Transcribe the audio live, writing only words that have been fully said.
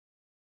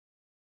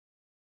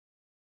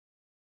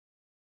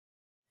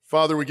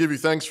Father, we give you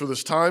thanks for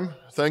this time.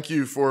 Thank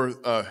you for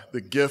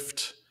the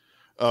gift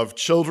of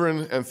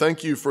children, and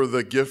thank you for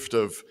the gift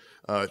of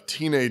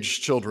teenage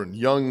children,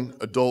 young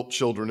adult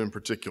children in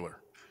particular.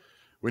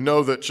 We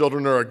know that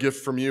children are a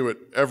gift from you at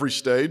every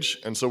stage,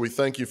 and so we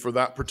thank you for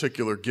that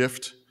particular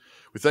gift.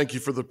 We thank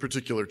you for the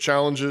particular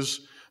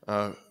challenges,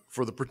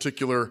 for the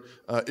particular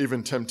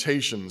even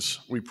temptations.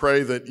 We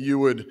pray that you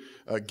would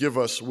give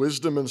us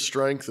wisdom and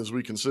strength as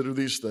we consider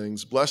these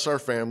things. Bless our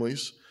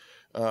families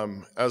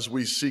as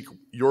we seek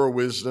your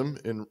wisdom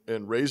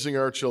in raising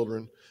our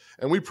children.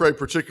 And we pray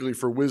particularly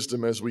for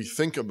wisdom as we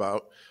think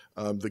about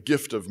the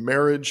gift of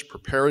marriage,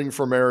 preparing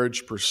for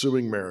marriage,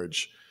 pursuing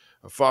marriage.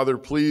 Father,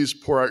 please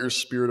pour out your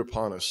Spirit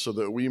upon us so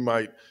that we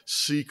might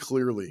see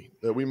clearly,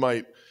 that we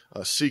might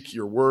seek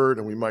your word,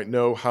 and we might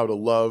know how to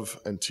love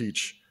and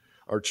teach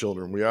our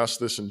children. We ask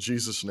this in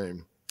Jesus'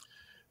 name.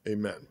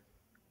 Amen.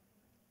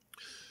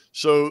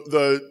 So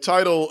the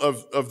title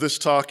of this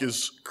talk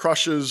is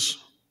Crushes,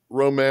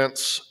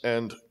 Romance,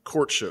 and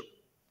Courtship.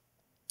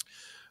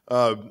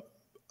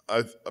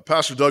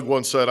 Pastor Doug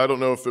once said, I don't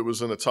know if it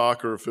was in a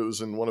talk or if it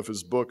was in one of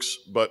his books,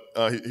 but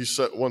he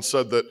once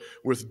said that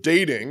with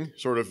dating,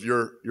 sort of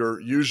your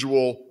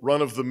usual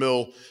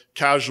run-of-the-mill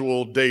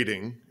casual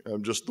dating,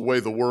 just the way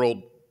the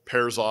world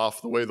pairs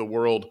off, the way the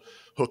world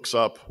hooks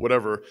up,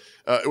 whatever,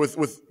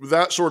 with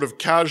that sort of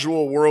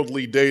casual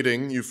worldly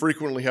dating, you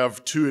frequently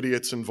have two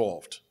idiots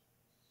involved.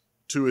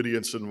 Two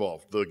idiots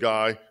involved, the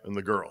guy and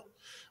the girl,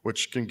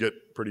 which can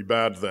get pretty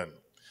bad then.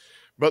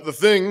 But the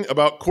thing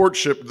about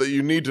courtship that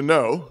you need to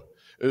know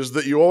is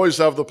that you always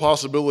have the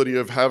possibility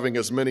of having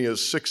as many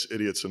as 6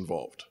 idiots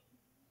involved.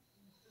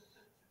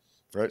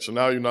 Right? So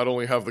now you not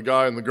only have the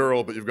guy and the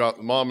girl, but you've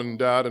got mom and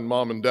dad, and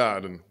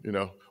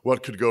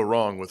what could go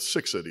wrong with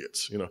 6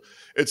 idiots?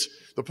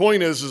 The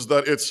point is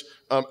that it's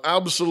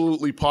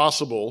absolutely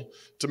possible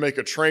to make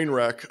a train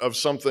wreck of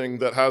something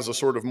that has a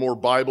sort of more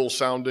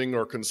Bible-sounding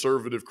or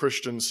conservative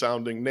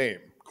Christian-sounding name,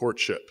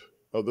 courtship.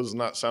 Oh, doesn't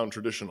that sound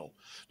traditional?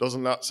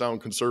 Doesn't that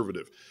sound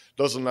conservative?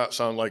 Doesn't that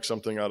sound like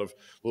something out of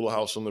Little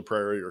House on the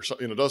Prairie, or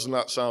doesn't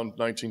that sound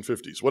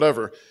 1950s?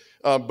 Whatever.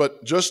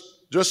 But just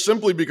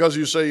simply because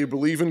you say you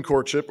believe in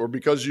courtship, or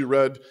because you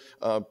read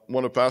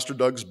one of Pastor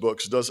Doug's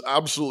books, does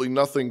absolutely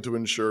nothing to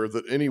ensure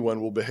that anyone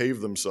will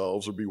behave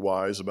themselves or be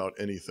wise about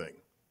anything.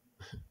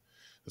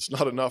 It's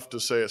not enough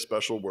to say a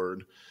special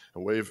word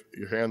and wave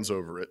your hands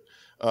over it.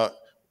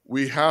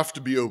 We have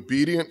to be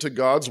obedient to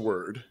God's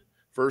word,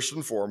 first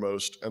and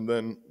foremost, and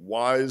then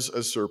wise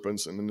as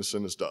serpents and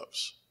innocent as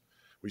doves.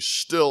 We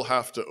still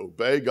have to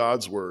obey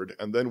God's word,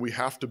 and then we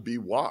have to be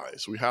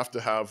wise. We have to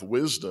have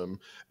wisdom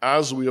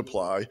as we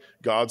apply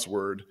God's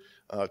word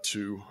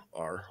to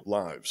our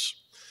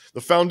lives. The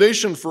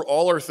foundation for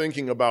all our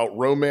thinking about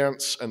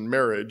romance and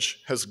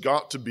marriage has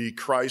got to be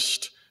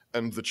Christ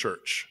and the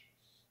church.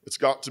 It's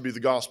got to be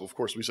the gospel. Of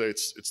course, we say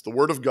it's the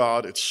word of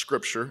God, it's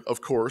scripture, of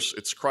course,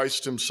 it's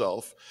Christ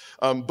himself.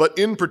 But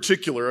in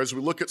particular, as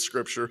we look at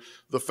scripture,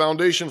 the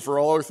foundation for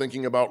all our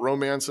thinking about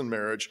romance and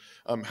marriage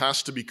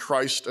has to be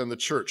Christ and the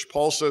church.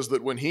 Paul says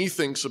that when he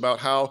thinks about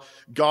how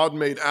God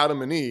made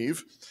Adam and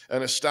Eve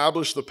and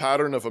established the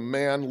pattern of a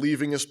man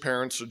leaving his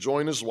parents to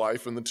join his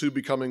wife and the two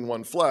becoming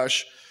one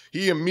flesh,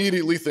 he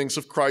immediately thinks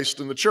of Christ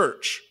and the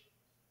church.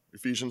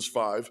 Ephesians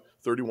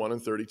 5:31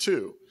 and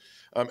 32.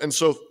 And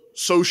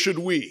so should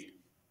we.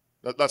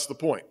 That's the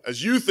point.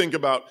 As you think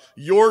about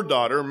your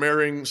daughter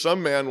marrying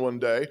some man one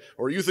day,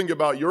 or you think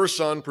about your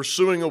son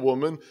pursuing a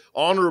woman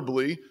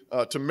honorably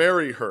to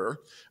marry her,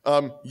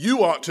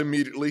 you ought to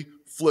immediately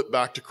flip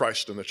back to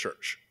Christ and the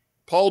church.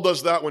 Paul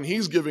does that when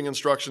he's giving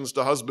instructions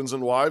to husbands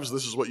and wives.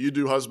 This is what you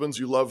do, husbands.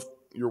 You love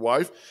your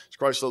wife. As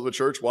Christ loved the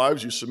church.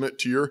 Wives, you submit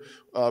to your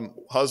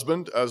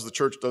husband as the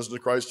church does to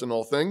Christ in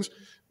all things.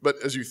 But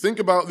as you think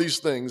about these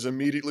things,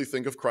 immediately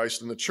think of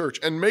Christ and the church,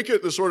 and make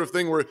it the sort of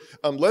thing where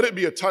let it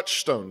be a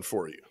touchstone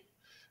for you.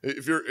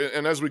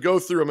 And as we go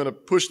through, I'm going to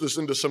push this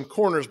into some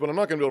corners, but I'm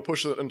not going to be able to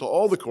push it into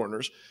all the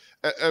corners.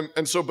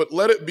 But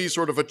let it be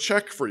sort of a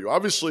check for you.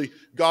 Obviously,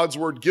 God's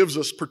word gives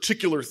us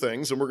particular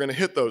things, and we're going to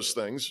hit those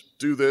things.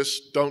 Do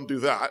this, don't do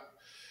that.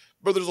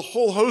 But there's a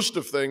whole host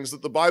of things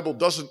that the Bible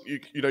doesn't. You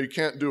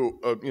can't do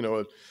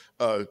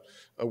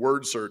a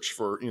word search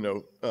for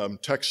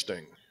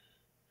texting.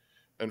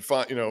 And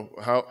find,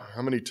 how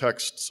many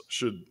texts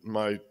should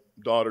my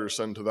daughter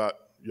send to that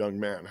young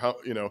man?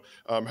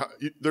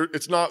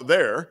 It's not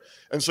there,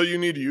 and so you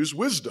need to use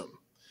wisdom.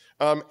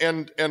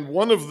 And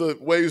one of the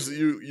ways that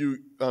you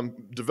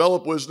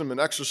develop wisdom and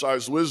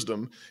exercise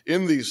wisdom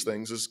in these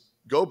things is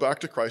go back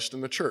to Christ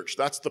and the church.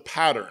 That's the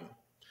pattern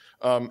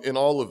in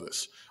all of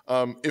this.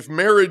 If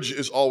marriage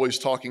is always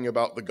talking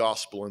about the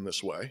gospel in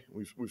this way,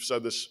 we've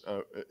said this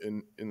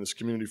in this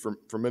community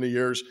for many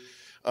years.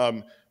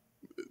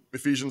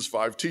 Ephesians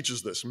 5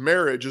 teaches this.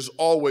 Marriage is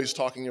always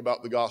talking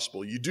about the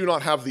gospel. You do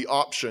not have the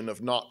option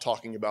of not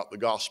talking about the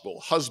gospel.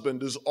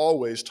 Husband is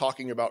always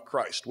talking about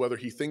Christ, whether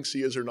he thinks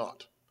he is or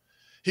not.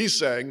 He's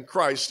saying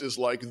Christ is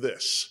like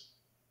this.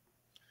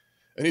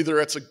 And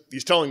either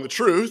he's telling the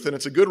truth, and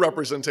it's a good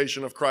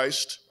representation of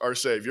Christ, our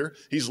Savior.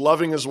 He's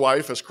loving his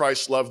wife as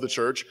Christ loved the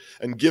church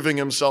and giving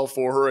himself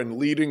for her and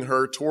leading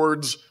her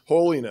towards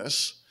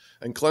holiness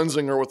and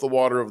cleansing her with the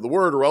water of the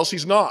word, or else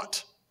he's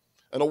not.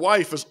 And a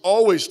wife is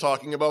always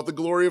talking about the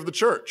glory of the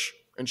church.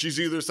 And she's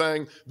either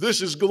saying,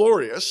 this is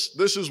glorious,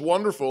 this is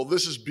wonderful,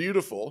 this is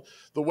beautiful,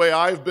 the way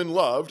I've been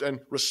loved, and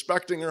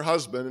respecting her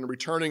husband and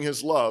returning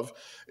his love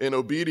in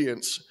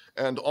obedience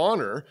and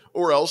honor,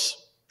 or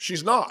else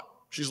she's not.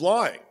 She's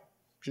lying.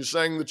 She's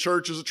saying the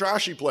church is a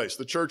trashy place.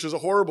 The church is a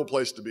horrible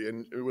place to be,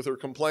 and with her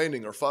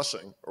complaining or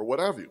fussing or what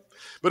have you.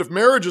 But if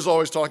marriage is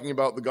always talking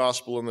about the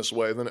gospel in this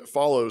way, then it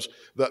follows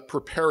that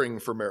preparing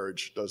for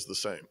marriage does the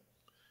same.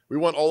 We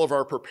want all of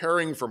our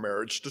preparing for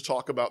marriage to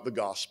talk about the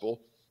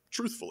gospel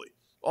truthfully,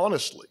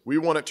 honestly. We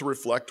want it to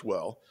reflect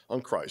well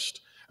on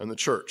Christ and the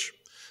church.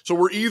 So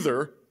we're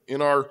either,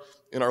 in our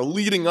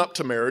leading up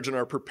to marriage and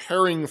our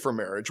preparing for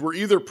marriage, we're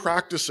either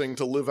practicing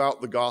to live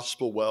out the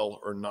gospel well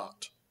or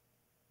not.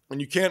 And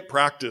you can't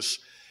practice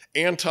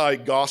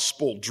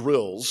anti-gospel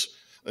drills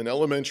in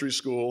elementary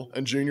school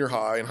and junior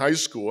high and high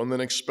school and then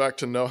expect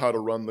to know how to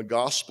run the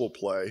gospel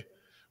play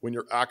when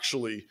you're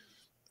actually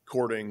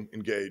courting,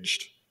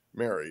 engaged,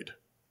 married.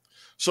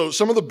 So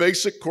some of the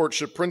basic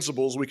courtship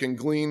principles we can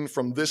glean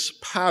from this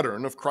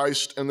pattern of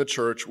Christ and the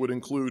church would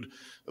include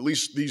at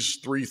least these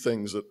three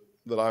things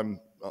that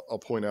I'll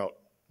point out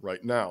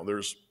right now.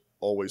 There's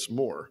always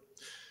more.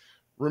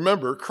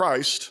 Remember,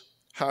 Christ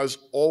has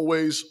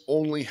always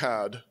only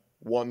had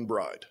one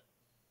bride.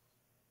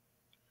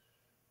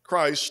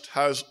 Christ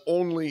has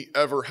only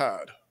ever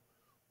had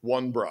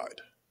one bride.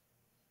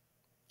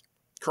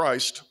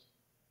 Christ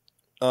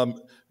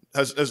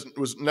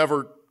was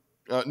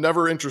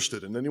never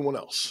interested in anyone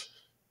else.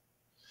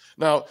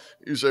 Now,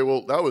 you say,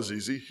 well, that was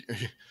easy.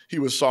 He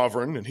was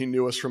sovereign, and he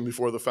knew us from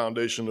before the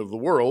foundation of the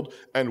world,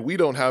 and we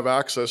don't have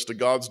access to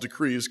God's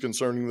decrees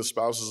concerning the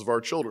spouses of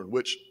our children,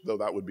 which, though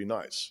that would be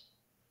nice,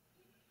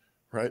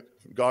 right?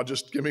 God,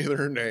 just give me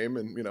their name,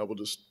 and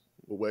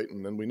we'll wait,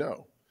 and then we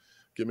know.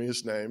 Give me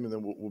his name, and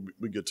then we'll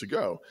be good to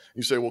go.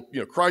 You say, well,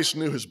 Christ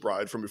knew his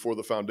bride from before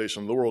the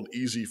foundation of the world,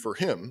 easy for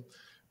him,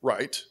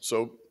 right?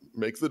 So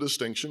make the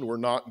distinction. We're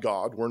not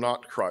God. We're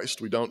not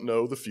Christ. We don't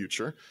know the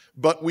future.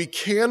 But we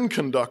can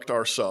conduct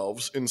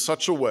ourselves in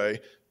such a way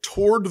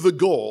toward the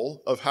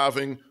goal of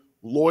having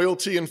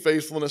loyalty and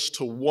faithfulness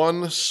to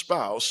one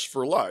spouse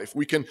for life.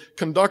 We can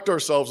conduct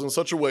ourselves in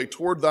such a way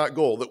toward that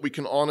goal that we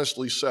can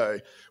honestly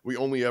say we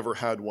only ever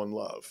had one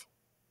love.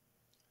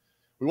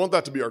 We want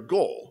that to be our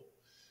goal.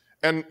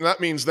 And that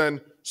means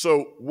then,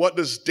 so what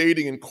does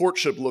dating and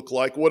courtship look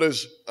like? What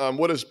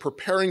does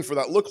preparing for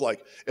that look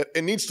like?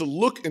 It needs to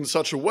look in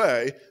such a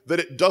way that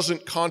it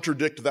doesn't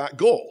contradict that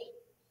goal.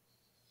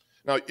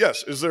 Now,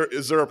 yes, is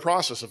there a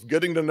process of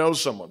getting to know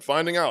someone,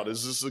 finding out,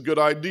 is this a good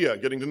idea,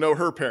 getting to know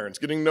her parents,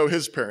 getting to know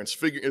his parents,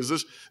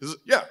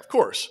 yeah, of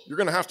course, you're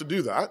going to have to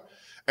do that.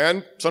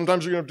 And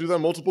sometimes you're going to have to do that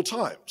multiple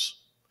times.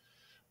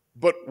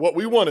 But what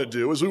we want to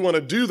do is we want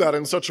to do that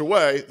in such a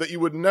way that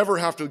you would never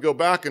have to go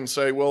back and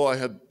say, well, I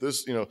had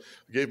this,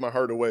 gave my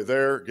heart away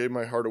there, gave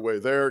my heart away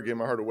there, gave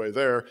my heart away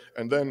there,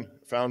 and then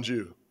found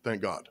you,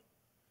 thank God.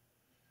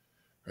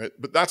 Right?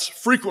 But that's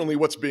frequently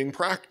what's being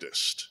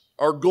practiced.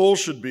 Our goal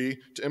should be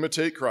to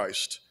imitate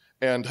Christ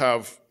and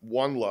have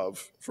one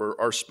love for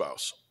our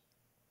spouse.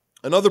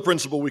 Another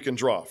principle we can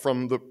draw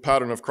from the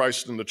pattern of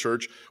Christ in the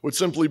church would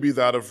simply be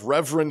that of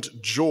reverent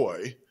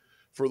joy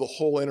for the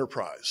whole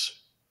enterprise.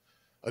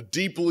 A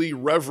deeply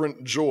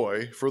reverent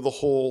joy for the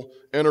whole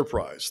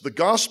enterprise. The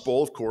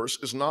gospel, of course,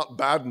 is not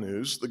bad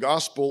news. The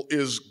gospel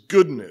is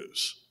good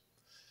news.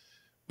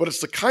 But it's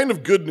the kind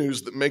of good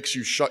news that makes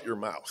you shut your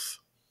mouth.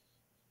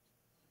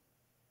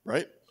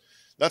 Right?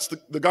 That's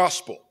the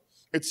gospel.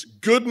 It's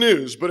good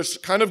news, but it's the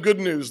kind of good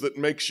news that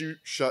makes you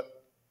shut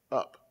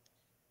up.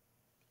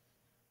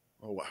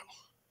 Oh, wow.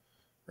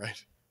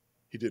 Right?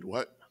 He did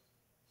what?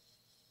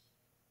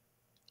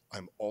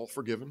 I'm all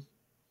forgiven.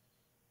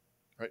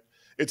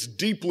 It's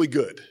deeply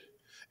good.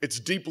 It's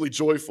deeply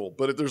joyful,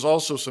 but there's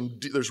also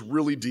there's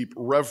really deep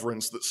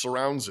reverence that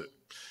surrounds it.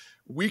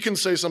 We can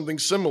say something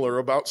similar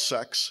about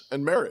sex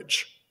and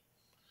marriage.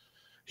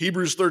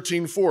 Hebrews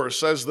 13:4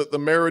 says that the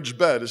marriage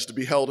bed is to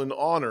be held in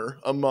honor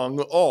among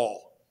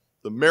all.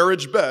 The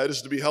marriage bed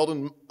is to be held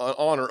in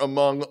honor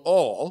among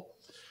all.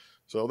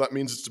 So that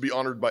means it's to be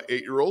honored by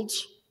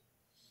 8-year-olds.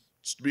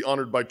 It's to be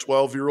honored by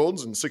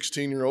 12-year-olds and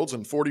 16-year-olds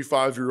and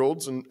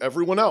 45-year-olds and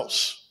everyone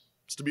else.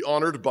 It's to be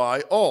honored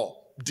by all.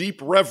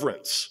 Deep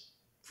reverence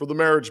for the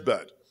marriage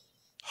bed.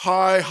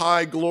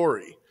 High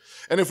glory.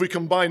 And if we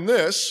combine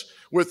this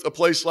with a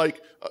place like,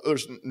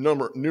 there's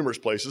numerous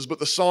places, but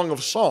the Song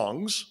of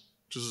Songs,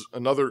 which is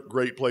another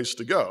great place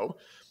to go,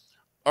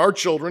 our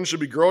children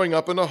should be growing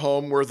up in a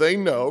home where they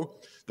know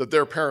that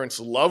their parents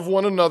love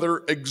one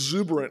another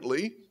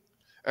exuberantly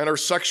and are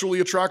sexually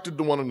attracted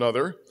to one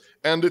another,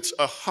 and it's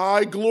a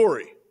high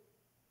glory.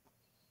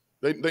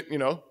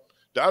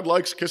 Dad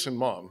likes kissing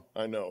mom.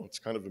 I know, it's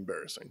kind of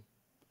embarrassing.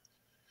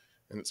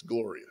 And it's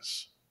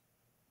glorious.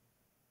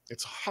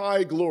 It's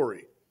high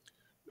glory.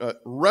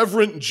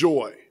 reverent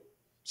joy.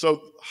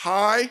 So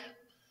high,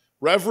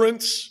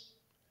 reverence,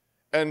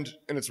 and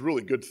it's a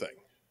really good thing.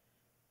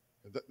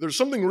 There's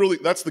something really,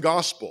 that's the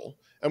gospel,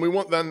 and we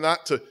want then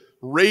that to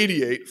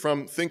radiate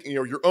from thinking,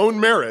 your own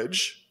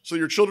marriage, so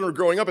your children are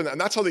growing up in that,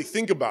 and that's how they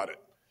think about it.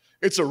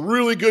 It's a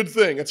really good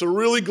thing. It's a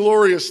really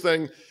glorious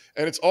thing,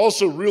 and it's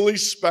also really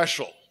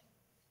special.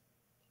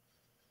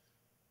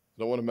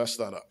 Don't want to mess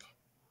that up.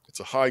 It's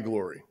a high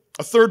glory.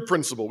 A third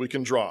principle we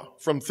can draw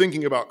from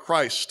thinking about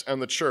Christ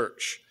and the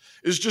church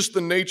is just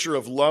the nature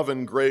of love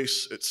and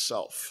grace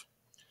itself.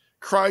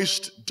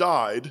 Christ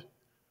died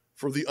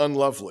for the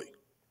unlovely.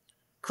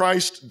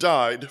 Christ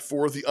died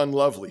for the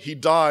unlovely. He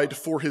died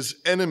for his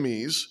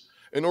enemies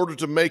in order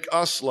to make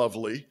us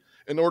lovely,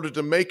 in order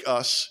to make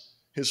us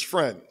his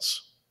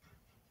friends.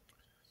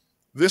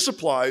 This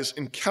applies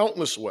in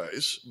countless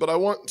ways, but I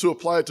want to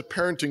apply it to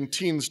parenting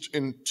teens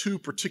in two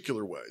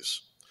particular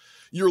ways.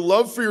 Your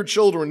love for your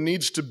children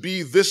needs to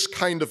be this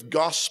kind of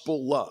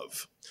gospel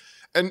love.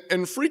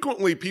 And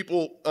frequently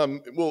people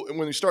will,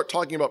 when you start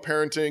talking about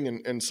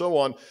parenting and so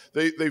on,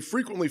 they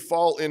frequently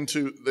fall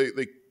into,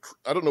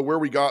 I don't know where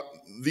we got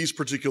these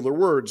particular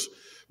words,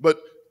 but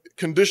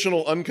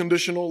conditional,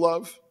 unconditional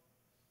love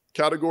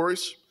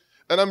categories.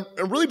 And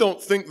I really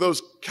don't think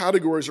those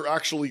categories are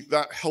actually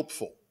that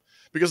helpful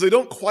because they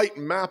don't quite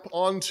map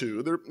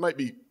onto, there might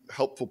be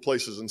helpful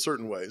places in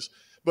certain ways,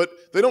 but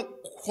they don't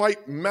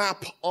quite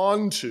map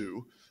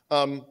onto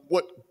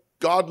what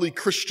godly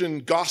Christian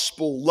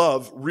gospel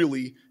love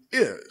really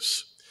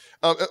is.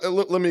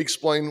 Let me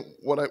explain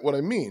what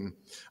I mean.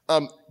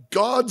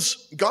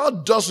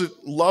 God doesn't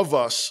love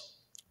us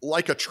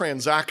like a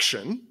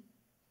transaction,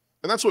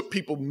 and that's what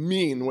people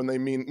mean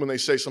when they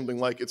say something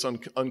like it's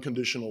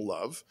unconditional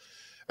love.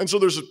 And so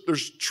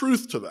there's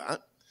truth to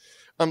that.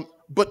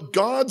 But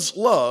God's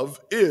love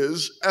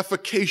is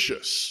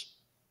efficacious.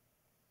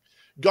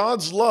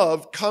 God's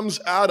love comes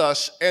at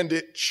us and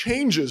it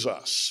changes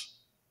us.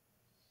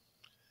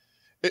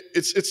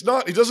 It's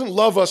not, he doesn't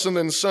love us and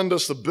then send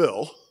us the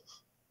bill.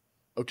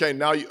 Okay,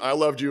 now I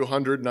loved you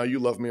 100, now you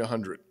love me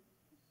 100.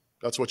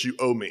 That's what you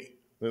owe me.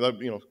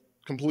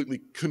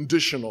 Completely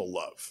conditional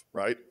love,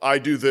 right? I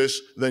do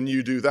this, then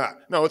you do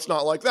that. No, it's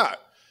not like that.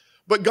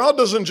 But God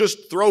doesn't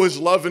just throw his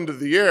love into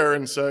the air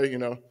and say,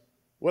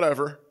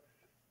 whatever.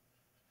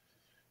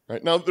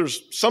 Right? Now,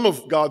 there's some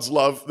of God's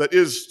love that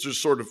is just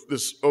sort of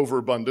this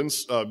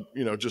overabundance,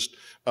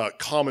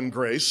 common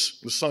grace,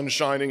 the sun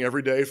shining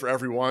every day for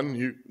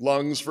everyone,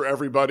 lungs for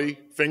everybody,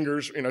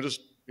 fingers,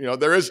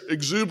 there is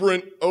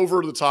exuberant,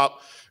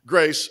 over-the-top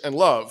grace and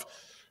love,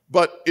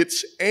 but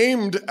it's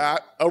aimed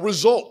at a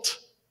result.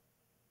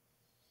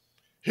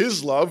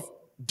 His love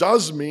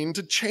does mean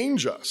to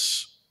change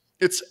us.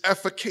 It's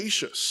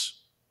efficacious.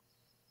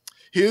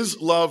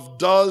 His love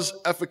does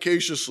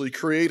efficaciously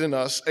create in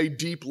us a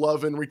deep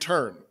love in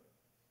return.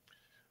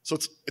 So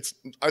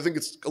I think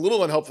it's a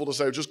little unhelpful to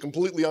say just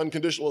completely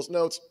unconditional.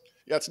 No,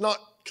 it's not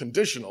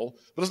conditional,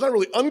 but it's not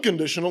really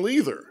unconditional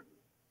either.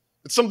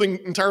 It's something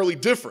entirely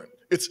different.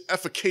 It's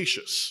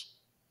efficacious.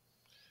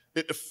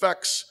 It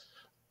affects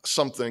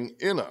something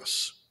in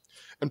us.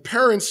 And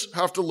parents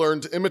have to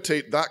learn to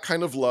imitate that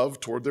kind of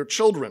love toward their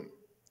children.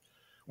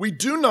 We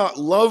do not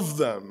love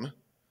them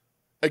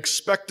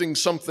expecting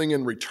something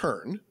in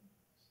return.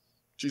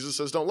 Jesus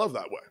says don't love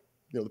that way.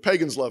 The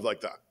pagans love like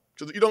that.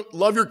 So that you don't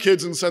love your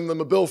kids and send them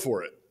a bill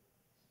for it.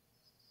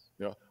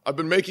 I've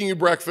been making you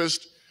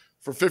breakfast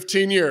for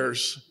 15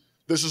 years.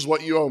 This is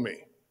what you owe me.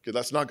 Okay,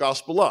 that's not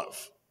gospel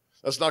love.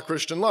 That's not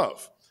Christian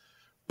love.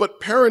 But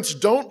parents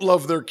don't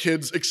love their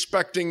kids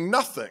expecting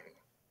nothing.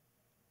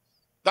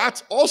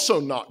 That's also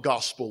not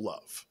gospel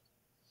love.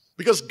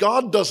 Because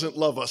God doesn't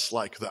love us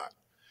like that.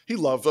 He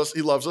loves us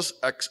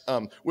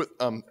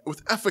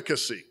with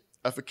efficacy,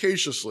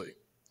 efficaciously.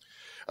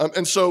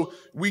 And so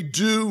we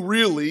do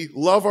really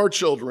love our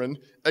children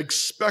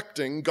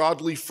expecting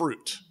godly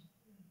fruit.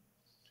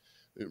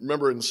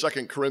 Remember in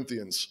 2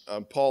 Corinthians,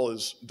 Paul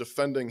is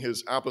defending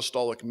his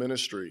apostolic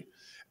ministry.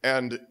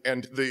 And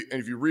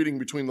if you're reading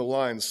between the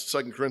lines,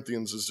 2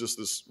 Corinthians is just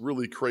this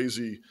really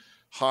crazy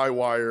high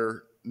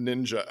wire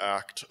ninja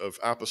act of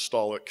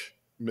apostolic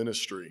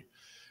ministry.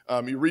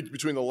 You read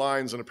between the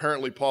lines, and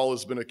apparently Paul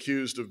has been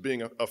accused of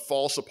being a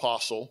false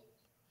apostle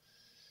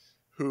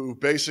who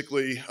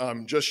basically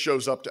just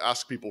shows up to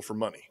ask people for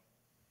money.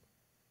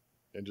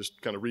 And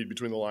just kind of read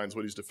between the lines,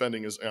 what he's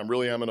defending is, I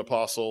really am an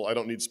apostle, I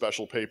don't need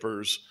special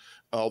papers,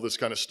 all this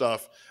kind of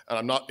stuff, and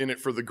I'm not in it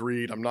for the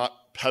greed, I'm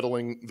not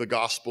peddling the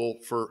gospel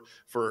for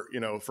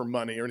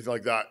money or anything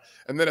like that.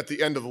 And then at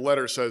the end of the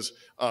letter says,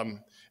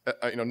 none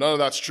of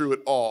that's true at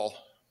all,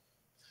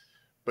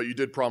 but you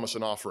did promise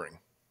an offering.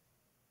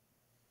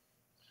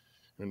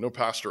 And no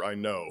pastor I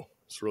know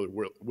is really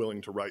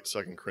willing to write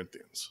 2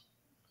 Corinthians.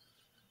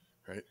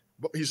 Right?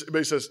 But he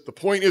says, the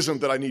point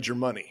isn't that I need your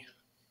money.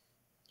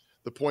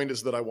 The point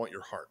is that I want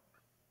your heart.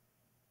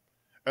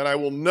 And I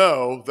will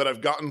know that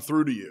I've gotten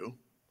through to you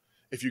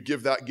if you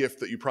give that gift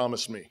that you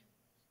promised me.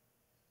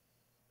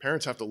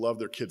 Parents have to love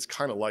their kids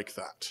kind of like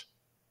that.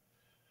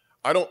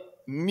 I don't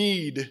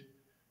need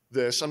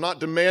this. I'm not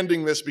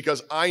demanding this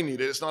because I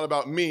need it. It's not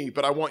about me,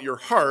 but I want your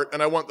heart,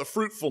 and I want the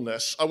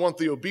fruitfulness. I want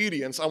the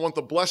obedience. I want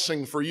the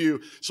blessing for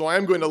you, so I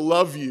am going to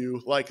love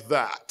you like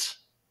that.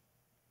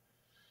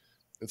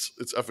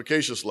 It's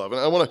efficacious love. And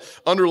I want to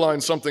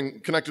underline something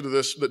connected to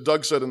this that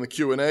Doug said in the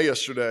Q&A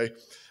yesterday.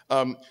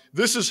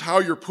 This is how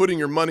you're putting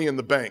your money in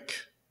the bank.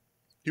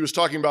 He was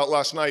talking about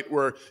last night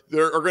where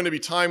there are going to be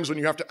times when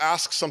you have to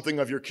ask something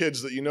of your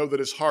kids that you know that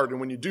is hard, and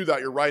when you do that,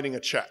 you're writing a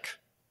check.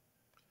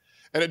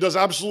 And it does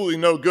absolutely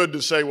no good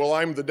to say, well,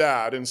 I'm the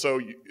dad, and so,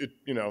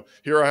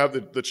 here I have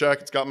the check.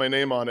 It's got my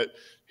name on it.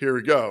 Here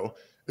we go.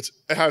 It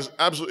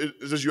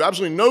does you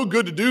absolutely no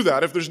good to do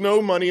that if there's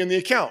no money in the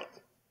account.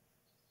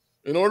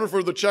 In order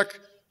for the check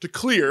to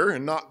clear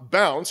and not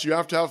bounce, you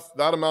have to have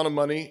that amount of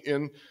money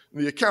in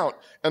the account.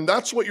 And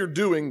that's what you're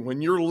doing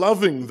when you're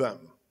loving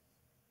them.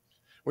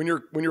 When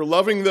you're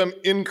loving them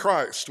in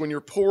Christ, when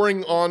you're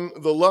pouring on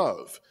the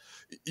love,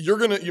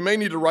 you may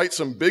need to write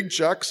some big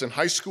checks in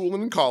high school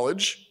and in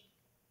college.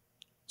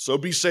 So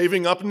be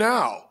saving up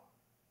now.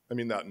 I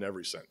mean that in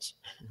every sense,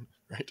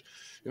 right?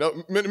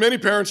 Many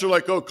parents are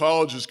like, oh,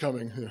 college is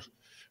coming.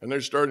 And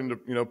they're starting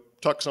to,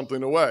 tuck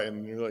something away.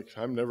 And you're like,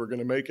 I'm never going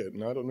to make it.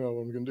 And I don't know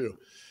what I'm going to do.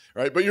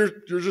 Right? But you're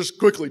just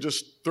quickly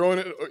just throwing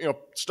it,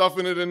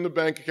 stuffing it in the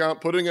bank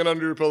account, putting it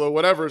under your pillow,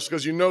 whatever. It's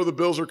because you know the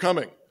bills are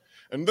coming.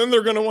 And then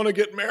they're going to want to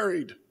get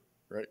married.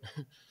 Right?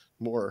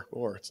 More.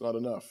 It's not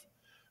enough.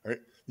 Right?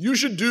 You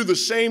should do the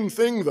same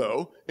thing,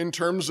 though, in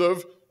terms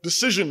of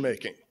decision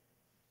making.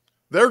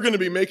 They're going to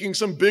be making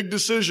some big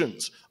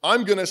decisions.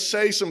 I'm going to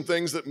say some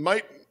things that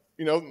might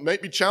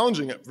be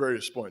challenging at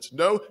various points.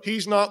 No,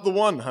 he's not the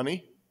one,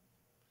 honey.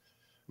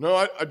 No,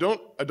 I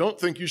don't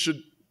think you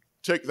should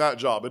take that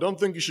job. I don't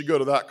think you should go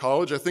to that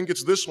college. I think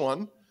it's this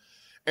one.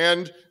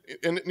 And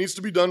it needs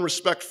to be done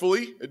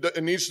respectfully.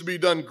 It needs to be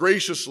done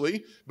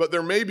graciously. But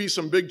there may be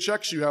some big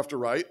checks you have to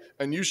write,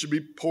 and you should be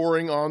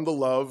pouring on the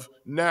love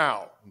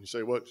now. And you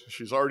say, what?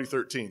 She's already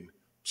 13.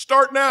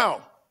 Start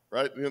now.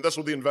 Right? That's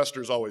what the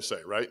investors always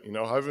say, right?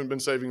 I haven't been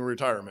saving in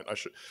retirement.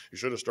 You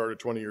should have started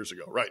 20 years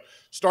ago. Right.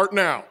 Start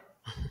now.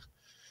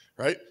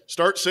 Right?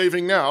 Start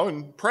saving now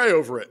and pray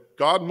over it.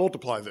 God,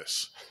 multiply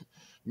this.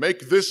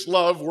 Make this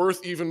love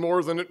worth even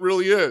more than it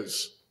really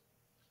is,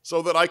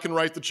 so that I can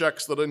write the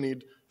checks that I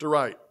need to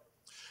write.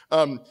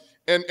 And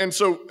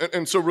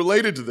so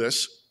related to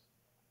this,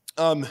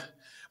 you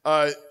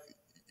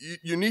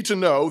need to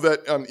know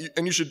that,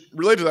 and you should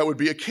relate to that would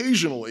be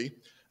occasionally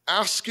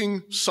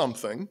asking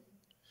something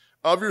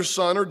of your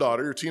son or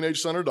daughter, your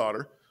teenage son or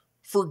daughter,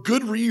 for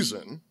good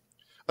reason.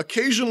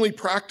 Occasionally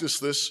practice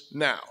this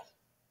now.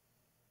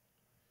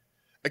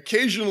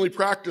 Occasionally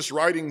practice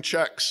writing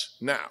checks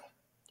now.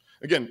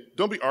 Again,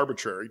 don't be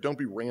arbitrary, don't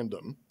be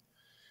random,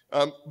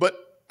 but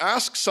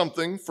ask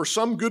something for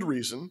some good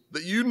reason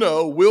that you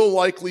know will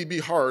likely be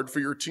hard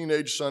for your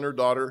teenage son or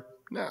daughter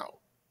now.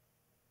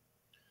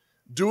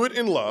 Do it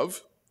in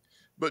love,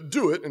 but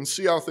do it and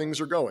see how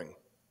things are going.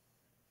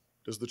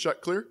 Does the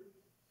check clear?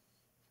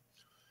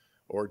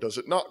 Or does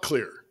it not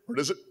clear? Or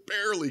does it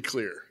barely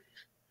clear?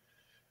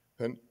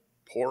 Then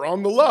pour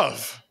on the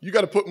love. You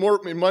got to put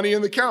more money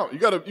in the account. You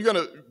got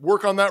to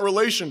work on that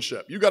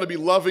relationship. You got to be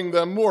loving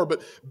them more.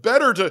 But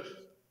better to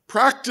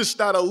practice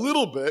that a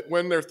little bit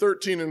when they're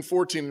 13 and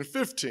 14 and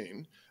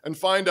 15 and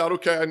find out,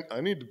 okay, I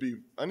need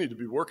to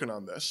be working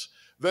on this,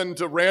 than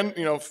to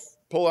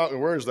pull out, and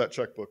where is that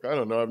checkbook? I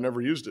don't know. I've never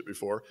used it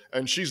before.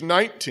 And she's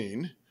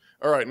 19.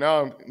 All right,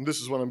 now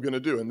this is what I'm going to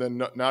do. And then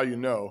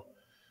now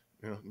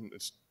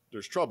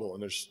there's trouble,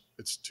 and it's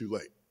too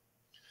late.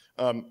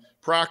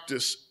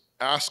 Practice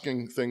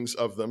asking things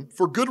of them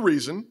for good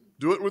reason.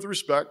 Do it with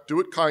respect.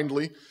 Do it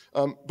kindly,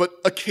 but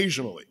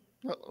occasionally,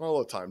 not all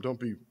the time. Don't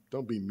be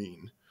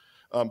mean,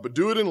 but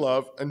do it in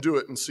love, and do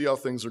it and see how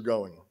things are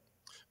going.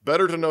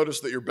 Better to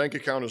notice that your bank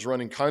account is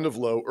running kind of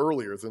low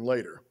earlier than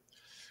later.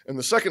 And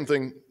the second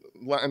thing,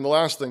 and the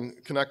last thing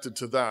connected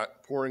to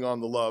that, pouring on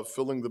the love,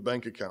 filling the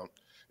bank account,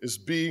 is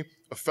be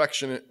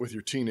affectionate with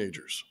your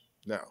teenagers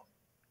now.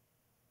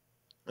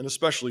 And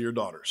especially your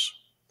daughters.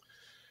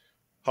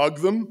 Hug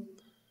them,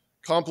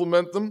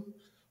 compliment them,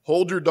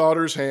 hold your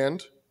daughter's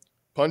hand,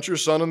 punch your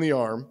son in the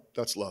arm.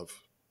 That's love,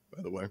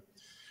 by the way.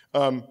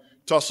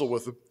 Tussle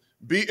with them.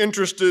 Be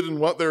interested in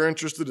what they're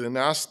interested in.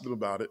 Ask them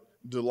about it.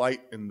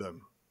 Delight in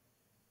them.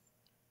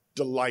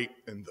 Delight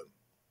in them.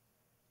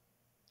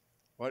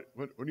 What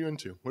are you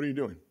into? What are you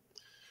doing?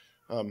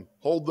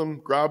 Hold them,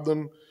 grab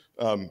them,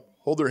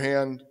 hold their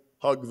hand,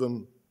 hug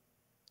them,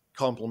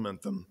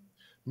 compliment them.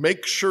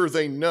 Make sure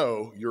they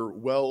know you're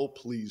well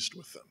pleased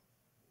with them.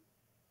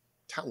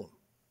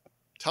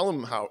 Tell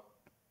them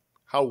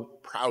how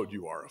proud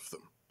you are of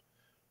them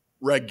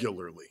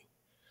regularly.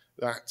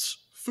 That's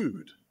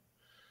food.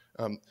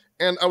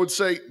 And I would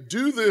say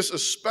do this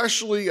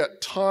especially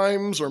at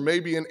times or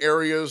maybe in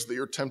areas that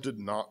you're tempted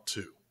not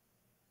to.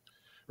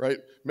 Right?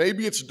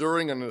 Maybe it's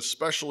during an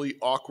especially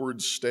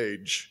awkward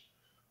stage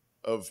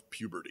of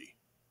puberty.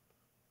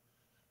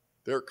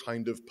 They're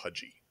kind of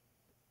pudgy.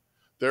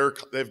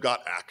 They've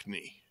got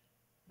acne.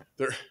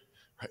 They're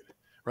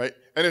right,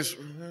 and it's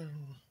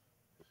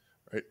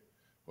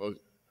Well,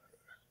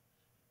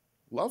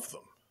 love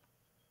them.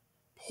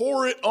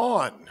 Pour it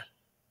on.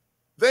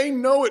 They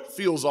know it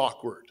feels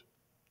awkward.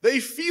 They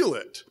feel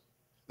it.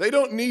 They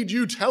don't need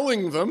you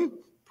telling them,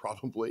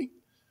 probably,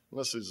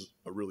 unless he's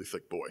a really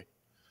thick boy.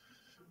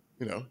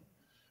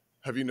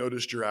 Have you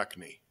noticed your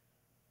acne?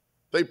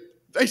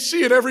 They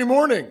see it every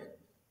morning,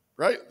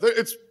 right?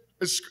 It's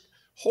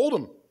hold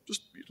them.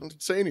 Just you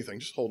don't say anything.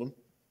 Just hold them.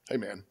 Hey,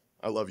 man,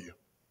 I love you.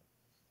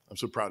 I'm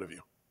so proud of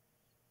you,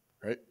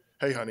 right?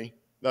 Hey, honey,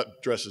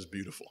 that dress is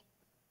beautiful.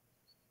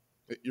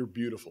 You're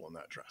beautiful in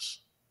that dress.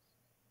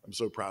 I'm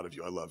so proud of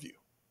you. I love you.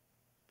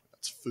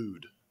 That's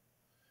food.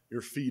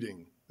 You're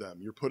feeding them.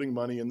 You're putting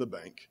money in the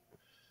bank.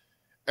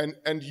 And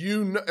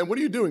what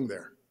are you doing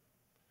there?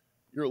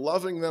 You're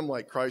loving them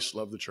like Christ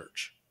loved the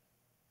church,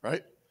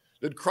 right?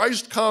 Did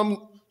Christ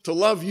come to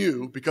love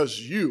you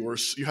because you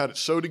had it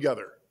so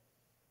together?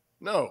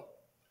 No.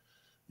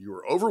 You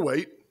were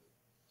overweight,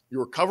 you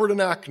were covered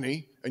in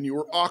acne, and you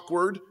were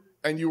awkward,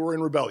 and you were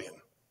in rebellion.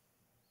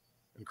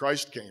 And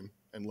Christ came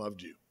and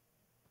loved you.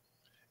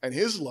 And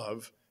his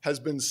love has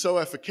been so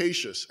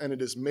efficacious, and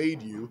it has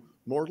made you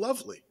more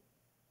lovely.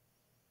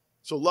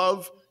 So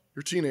love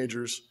your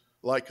teenagers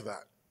like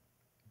that.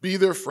 Be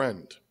their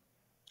friend.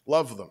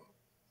 Love them.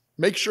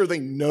 Make sure they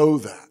know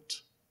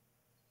that.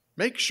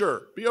 Make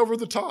sure. Be over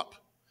the top.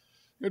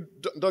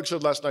 Doug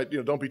said last night,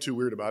 don't be too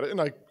weird about it. And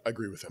I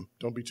agree with him.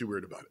 Don't be too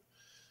weird about it.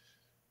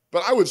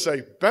 But I would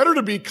say, better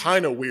to be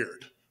kind of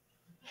weird.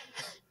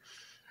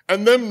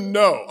 And them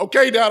know.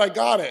 Okay, Dad, I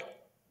got it.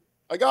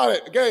 I got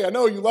it. Okay, I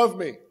know you love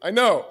me. I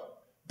know.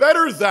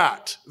 Better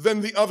that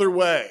than the other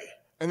way.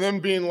 And them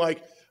being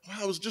like,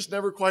 well, I was just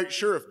never quite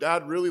sure if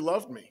Dad really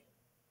loved me.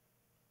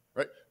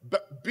 Right?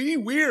 Be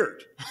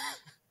weird.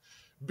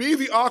 Be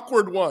the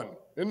awkward one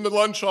in the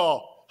lunch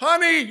hall.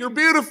 Honey, you're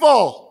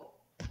beautiful.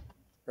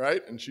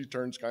 Right? And she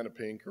turns kind of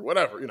pink or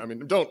whatever.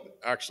 Don't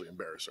actually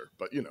embarrass her.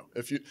 But,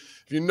 if you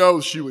know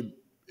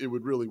it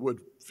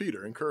would feed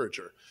her, encourage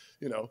her.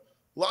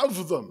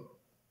 Love them.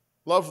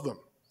 Love them.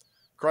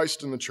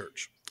 Christ in the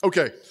church.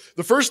 Okay,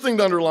 the first thing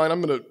to underline,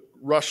 I'm going to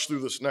rush through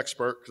this next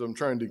part because I'm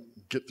trying to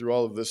get through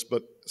all of this,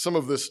 but some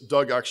of this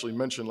Doug actually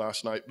mentioned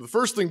last night. The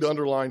first thing to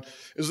underline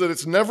is that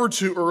it's never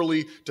too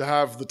early to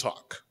have the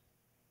talk.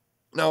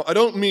 Now, I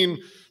don't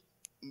mean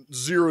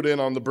zeroed in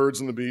on the birds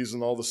and the bees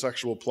and all the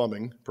sexual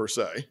plumbing per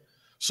se,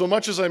 so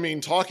much as I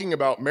mean talking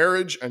about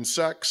marriage and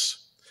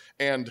sex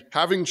and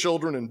having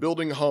children and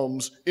building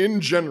homes in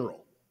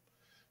general.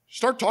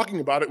 Start talking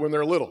about it when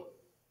they're little.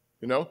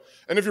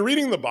 And if you're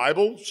reading the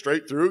Bible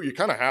straight through, you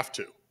kind of have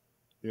to,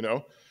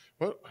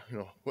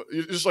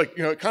 it's just like,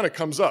 it kind of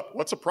comes up.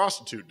 What's a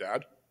prostitute,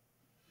 Dad?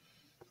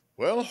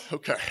 Well,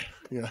 okay.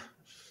 Yeah.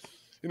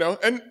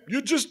 And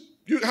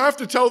you have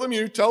to tell them,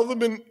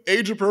 in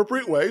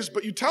age-appropriate ways,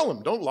 but you tell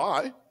them, don't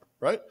lie,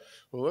 right?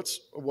 Well, that's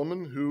a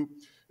woman who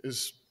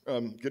is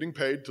getting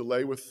paid to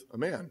lay with a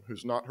man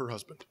who's not her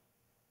husband.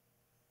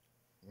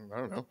 I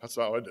don't know. That's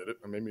how I did it.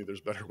 Maybe there's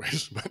better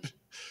ways, but,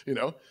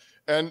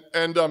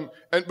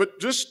 but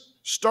just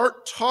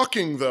start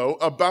talking, though,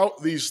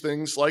 about these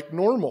things like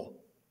normal.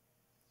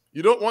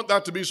 You don't want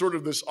that to be sort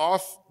of this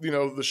off,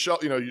 the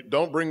shelf, you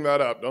don't bring that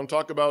up. Don't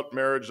talk about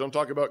marriage. Don't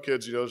talk about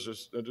kids.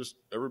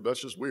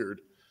 That's just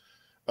weird.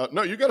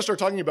 No, you got to start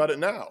talking about it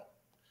now.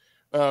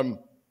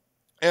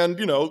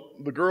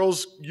 The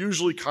girls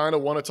usually kind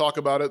of want to talk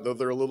about it, though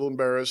they're a little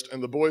embarrassed,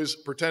 and the boys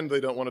pretend they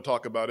don't want to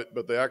talk about it,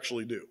 but they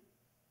actually do.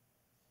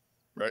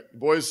 Right? The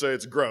boys say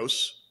it's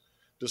gross,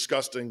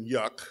 disgusting,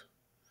 yuck,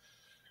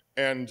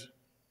 and,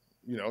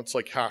 it's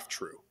like half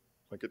true.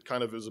 Like it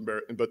kind of is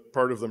embarrassing, but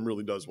part of them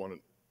really does want to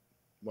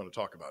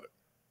talk about it.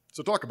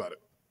 So talk about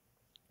it.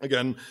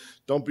 Again,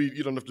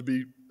 you don't have to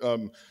be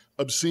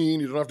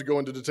obscene. You don't have to go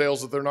into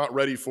details that they're not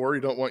ready for.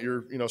 You don't want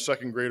your,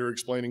 second grader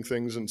explaining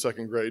things in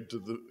second grade to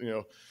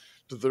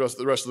the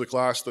rest of the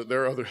class that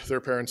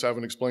their parents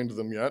haven't explained to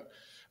them yet.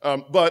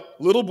 But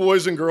little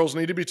boys and girls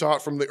need to be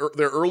taught from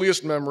their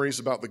earliest memories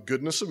about the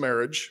goodness of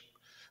marriage,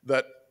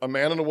 that a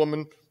man and a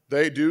woman,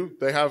 they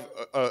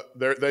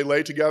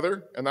lay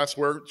together, and that's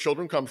where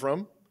children come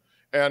from,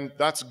 and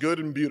that's good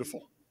and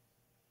beautiful,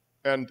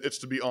 and it's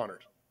to be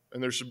honored.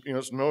 And there's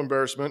no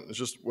embarrassment. It's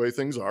just the way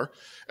things are.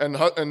 And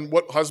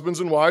what husbands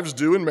and wives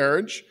do in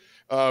marriage,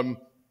 the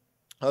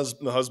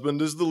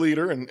husband is the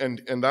leader,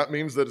 and that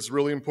means that it's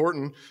really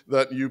important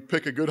that you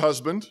pick a good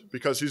husband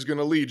because he's going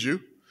to lead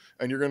you,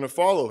 and you're going to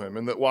follow him,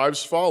 and that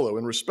wives follow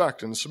and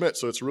respect and submit.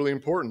 So it's really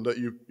important that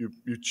you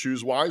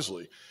choose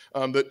wisely.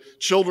 That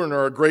children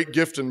are a great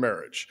gift in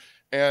marriage,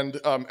 and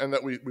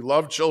that we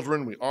love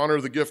children, we honor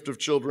the gift of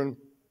children.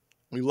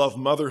 We love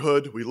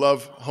motherhood. We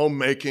love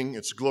homemaking.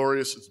 It's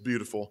glorious. It's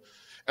beautiful.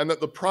 And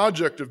that the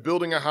project of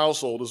building a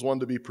household is one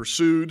to be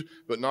pursued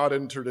but not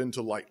entered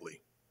into lightly.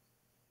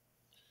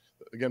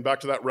 Again, back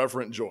to that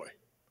reverent joy.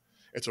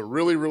 It's a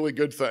really, really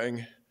good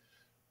thing,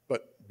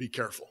 but be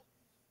careful.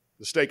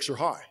 The stakes are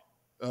high.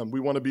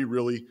 We want to be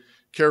really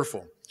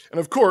careful. And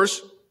of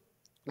course,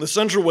 The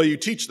central way you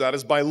teach that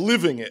is by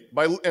living it.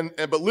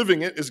 But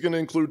living it is going to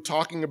include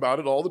talking about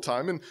it all the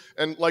time.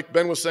 And like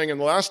Ben was saying in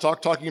the last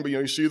talk, talking about,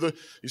 you see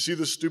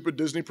the stupid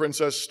Disney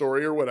princess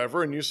story or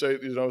whatever, and you say,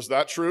 is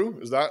that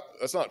true?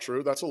 That's not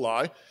true. That's a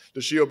lie.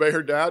 Does she obey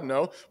her dad?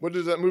 No. What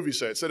did that movie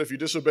say? It said if you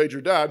disobeyed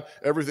your dad,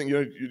 everything,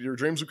 your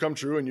dreams would come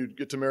true and you'd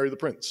get to marry the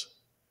prince.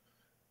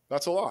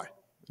 That's a lie.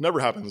 It never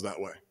happens that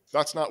way.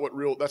 That's not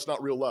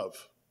real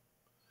love.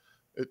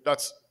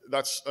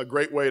 That's a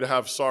great way to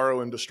have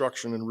sorrow and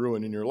destruction and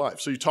ruin in your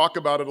life. So you talk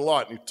about it a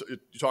lot. You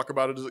talk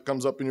about it as it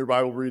comes up in your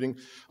Bible reading,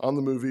 on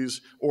the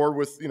movies, or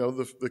with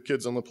the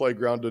kids on the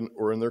playground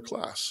or in their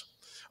class.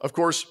 Of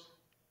course,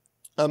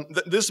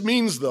 this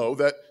means, though,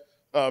 that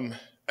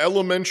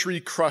elementary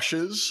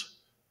crushes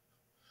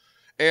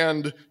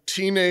and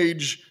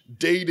teenage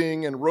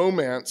dating and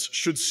romance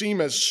should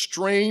seem as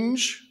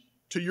strange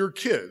to your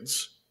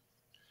kids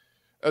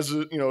as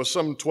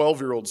some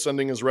 12-year-old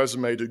sending his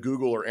resume to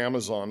Google or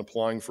Amazon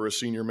applying for a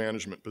senior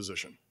management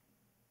position.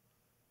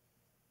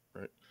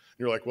 Right?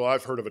 You're like, well,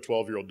 I've heard of a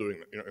 12-year-old doing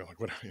that. You're like,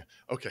 what?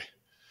 Okay,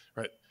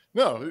 right?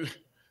 No,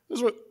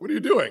 what are you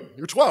doing?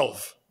 You're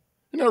 12.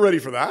 You're not ready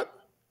for that.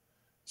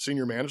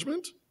 Senior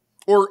management?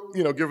 Or,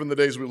 given the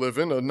days we live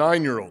in, a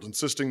 9-year-old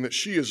insisting that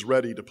she is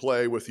ready to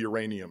play with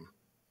uranium.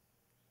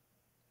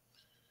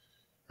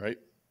 Right?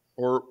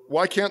 Or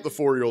why can't the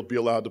 4-year-old be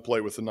allowed to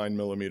play with the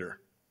 9mm?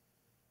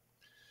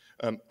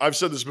 I've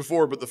said this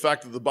before, but the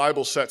fact that the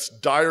Bible sets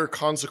dire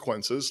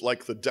consequences,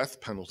 like the death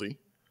penalty,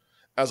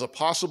 as a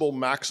possible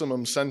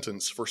maximum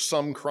sentence for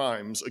some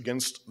crimes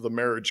against the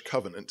marriage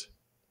covenant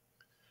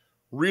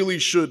really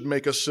should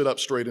make us sit up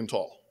straight and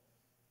tall.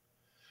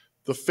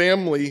 The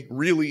family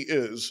really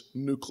is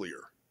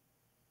nuclear.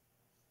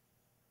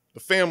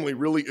 The family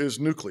really is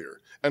nuclear.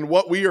 And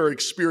what we are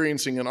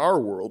experiencing in our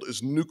world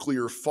is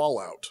nuclear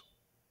fallout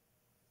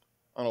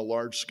on a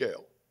large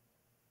scale.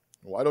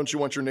 Why don't you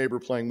want your neighbor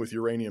playing with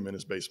uranium in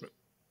his basement?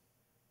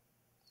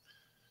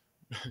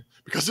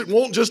 Because it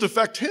won't just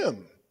affect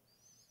him.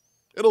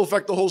 It'll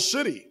affect the whole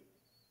city.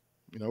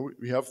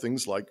 We have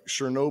things like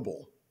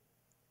Chernobyl.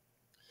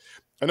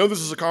 I know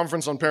this is a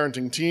conference on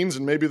parenting teens,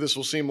 and maybe this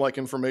will seem like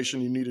information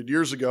you needed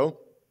years ago,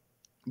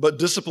 but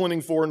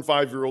disciplining 4- and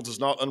 5-year-olds is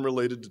not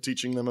unrelated to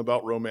teaching them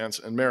about romance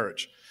and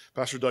marriage.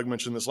 Pastor Doug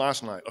mentioned this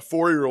last night. A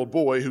 4-year-old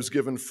boy who's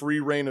given free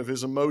rein of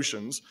his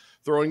emotions,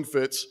 throwing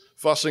fits,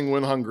 fussing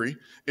when hungry,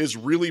 is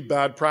really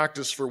bad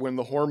practice for when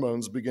the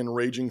hormones begin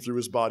raging through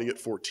his body at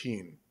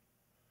 14.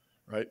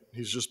 Right?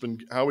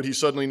 How would he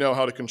suddenly know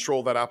how to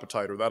control that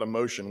appetite or that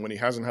emotion when he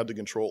hasn't had to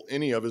control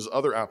any of his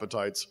other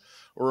appetites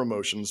or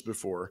emotions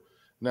before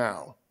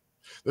now?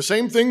 The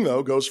same thing,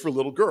 though, goes for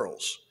little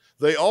girls.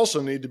 They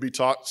also need to be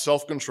taught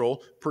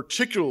self-control,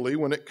 particularly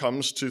when it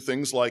comes to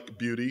things like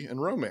beauty and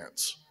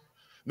romance.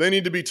 They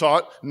need to be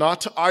taught not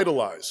to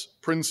idolize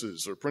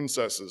princes or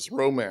princesses,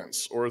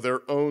 romance, or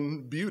their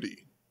own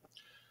beauty.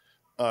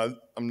 I'm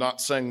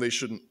not saying they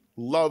shouldn't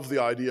love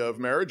the idea of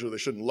marriage or they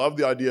shouldn't love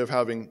the idea of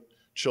having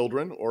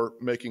children or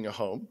making a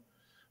home,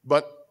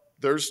 but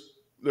there's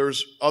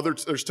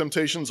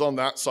temptations on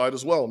that side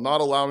as well,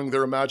 not allowing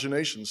their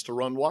imaginations to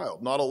run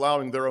wild, not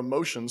allowing their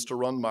emotions to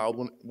run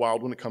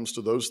wild when it comes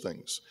to those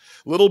things.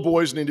 Little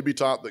boys need to be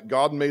taught that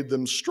God made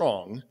them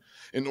strong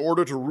in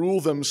order to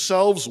rule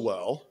themselves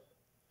well,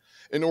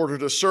 in order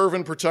to serve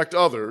and protect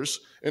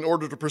others, in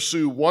order to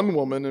pursue one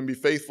woman and be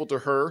faithful to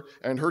her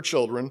and her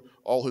children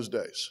all his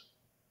days.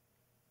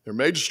 They're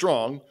made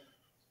strong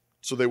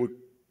so they would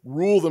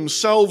rule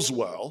themselves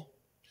well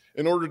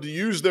in order to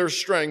use their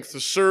strength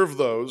to serve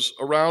those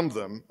around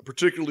them,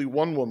 particularly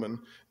one woman,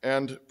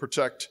 and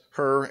protect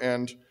her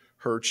and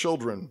her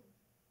children.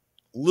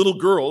 Little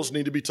girls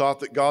need to be taught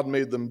that God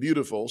made them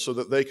beautiful so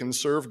that they can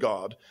serve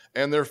God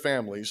and their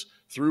families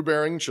through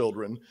bearing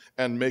children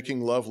and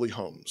making lovely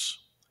homes.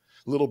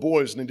 Little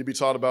boys need to be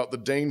taught about the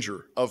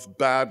danger of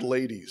bad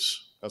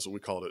ladies. That's what we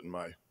called it in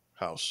my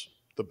house,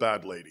 the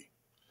bad lady.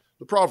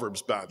 The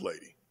Proverbs bad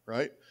lady,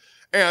 right?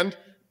 And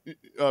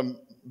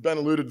Ben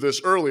alluded to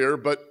this earlier,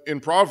 but in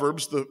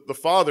Proverbs, the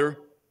father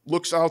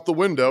looks out the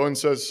window and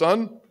says,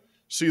 son,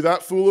 see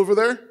that fool over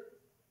there?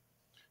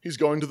 He's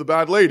going to the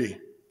bad lady.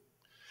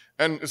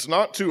 And it's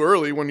not too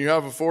early when you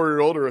have a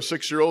 4-year-old or a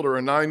 6-year-old or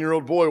a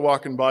 9-year-old boy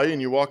walking by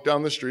and you walk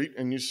down the street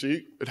and you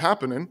see it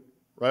happening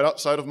right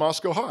outside of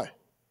Moscow High.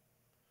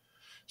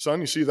 Son,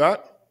 you see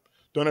that?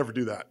 Don't ever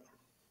do that.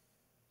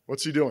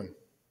 What's he doing?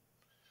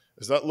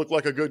 Does that look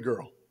like a good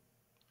girl?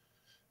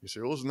 You say,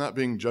 well, isn't that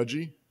being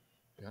judgy?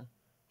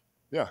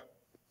 Yeah.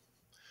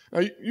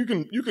 Now, you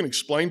can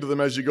explain to them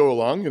as you go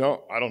along,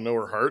 I don't know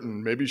her heart,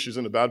 and maybe she's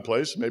in a bad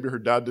place. Maybe her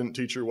dad didn't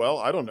teach her well.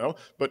 I don't know.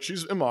 But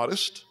she's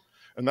immodest,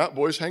 and that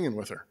boy's hanging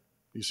with her.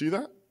 You see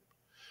that?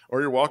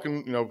 Or you're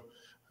walking, we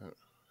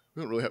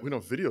don't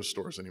have video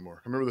stores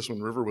anymore. I remember this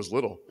when River was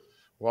little,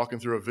 walking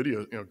through a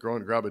video, going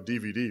to grab a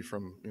DVD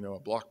from, a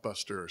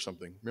Blockbuster or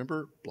something.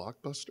 Remember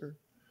Blockbuster?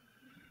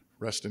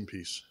 Rest in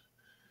peace.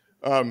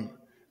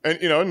 And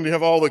you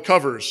have all the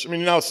covers. I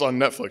mean, now it's on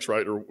Netflix,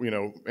 right? Or,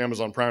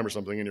 Amazon Prime or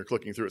something, and you're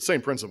clicking through it.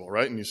 Same principle,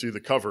 right? And you see the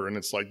cover, and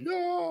it's like,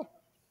 yeah.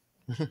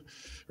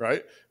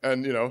 right?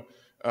 And,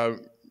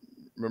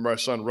 remember my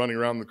son running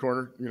around the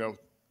corner,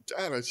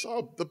 Dad, I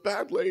saw the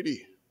bad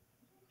lady.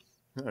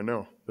 I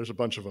know, there's a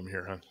bunch of them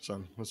here, huh,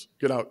 son? Let's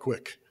get out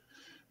quick.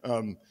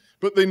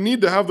 But they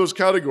need to have those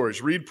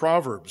categories. Read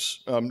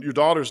Proverbs. Your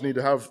daughters need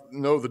to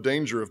know the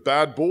danger of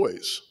bad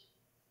boys.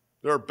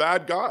 There are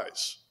bad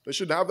guys. They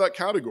should have that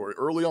category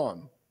early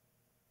on.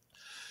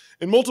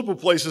 In multiple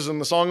places in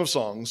the Song of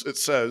Songs, it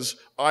says,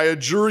 I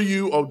adjure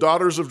you, O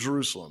daughters of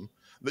Jerusalem,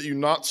 that you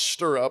not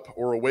stir up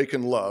or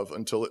awaken love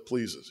until it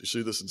pleases. You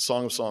see this in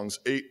Song of Songs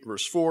 8,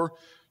 verse 4,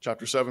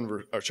 chapter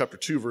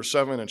 2, verse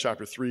 7, and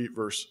chapter 3,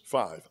 verse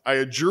 5. I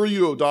adjure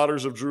you, O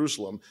daughters of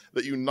Jerusalem,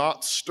 that you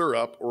not stir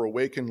up or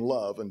awaken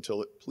love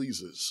until it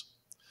pleases.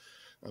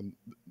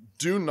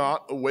 Do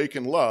not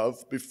awaken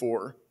love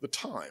before the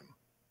time.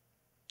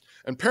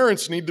 And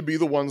parents need to be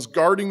the ones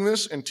guarding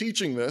this and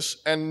teaching this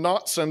and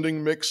not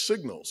sending mixed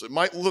signals. It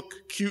might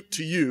look cute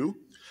to you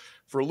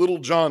for little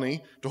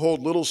Johnny to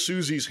hold little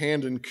Susie's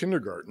hand in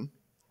kindergarten,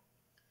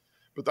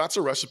 but that's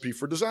a recipe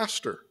for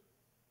disaster.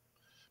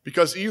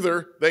 Because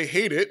either they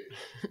hate it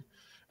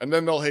and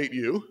then they'll hate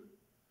you,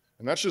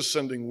 and that's just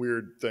sending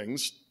weird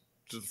things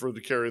to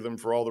carry them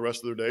for all the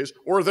rest of their days,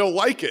 or they'll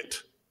like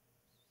it,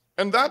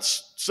 and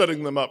that's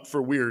setting them up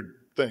for weird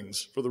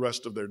things for the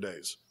rest of their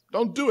days.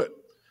 Don't do it.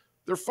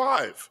 They're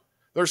 5,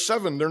 they're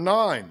 7, they're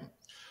 9.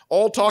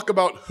 All talk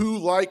about who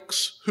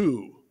likes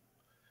who.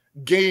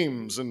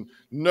 Games and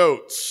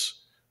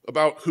notes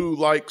about who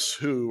likes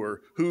who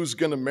or who's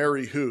going to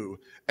marry who.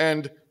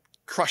 And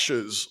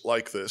crushes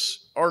like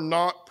this are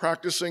not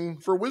practicing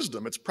for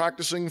wisdom. It's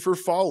practicing for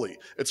folly.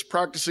 It's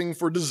practicing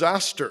for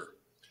disaster.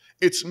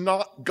 It's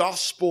not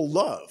gospel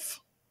love.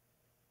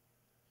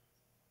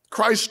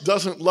 Christ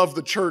doesn't love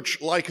the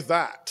church like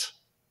that.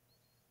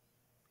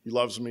 He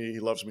loves me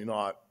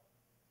not.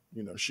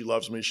 She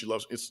loves me,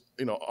 it's,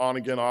 on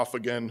again, off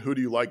again. Who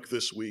do you like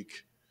this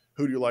week?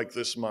 Who do you like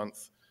this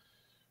month?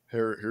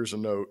 Here's a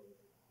note.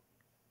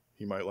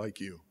 He might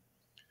like you.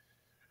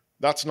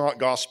 That's not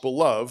gospel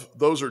love.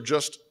 Those are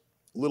just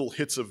little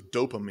hits of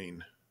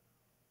dopamine,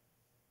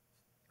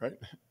 right?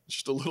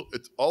 Just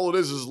all it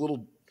is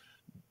little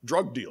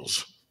drug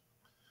deals.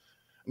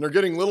 And they're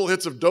getting little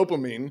hits of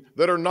dopamine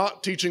that are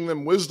not teaching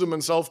them wisdom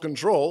and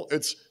self-control.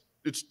 It's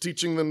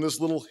teaching them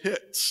this little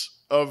hits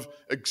of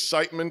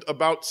excitement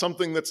about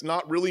something that's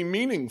not really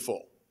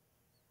meaningful.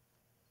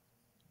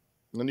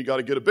 And then you got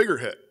to get a bigger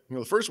hit.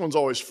 The first one's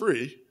always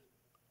free,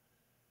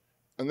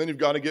 and then you've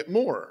got to get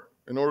more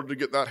in order to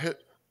get that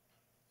hit,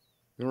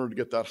 in order to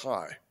get that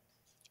high.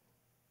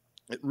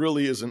 It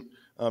really isn't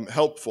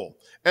helpful.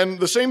 And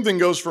the same thing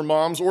goes for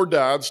moms or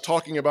dads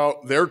talking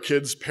about their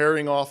kids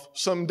pairing off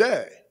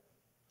someday.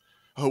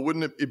 Oh,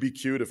 wouldn't it be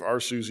cute if our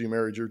Susie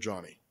married your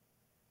Johnny?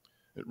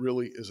 It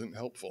really isn't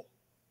helpful.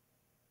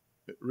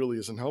 It really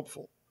isn't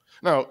helpful.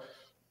 Now,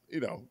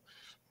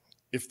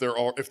 if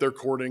they're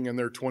courting and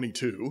they're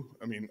 22,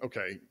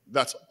 okay,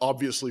 that's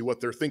obviously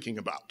what they're thinking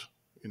about.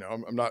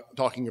 I'm not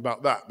talking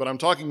about that, but I'm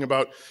talking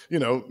about,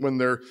 when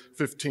they're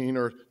 15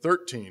 or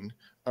 13,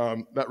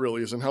 that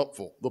really isn't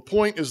helpful. The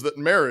point is that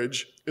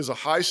marriage is a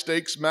high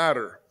stakes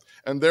matter,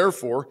 and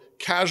therefore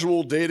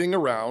casual dating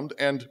around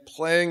and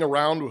playing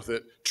around with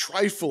it,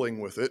 trifling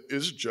with it,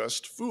 is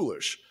just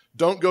foolish.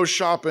 Don't go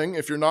shopping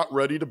if you're not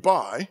ready to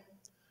buy.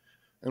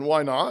 And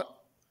why not?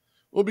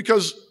 Well,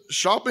 because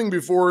shopping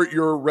before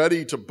you're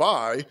ready to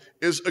buy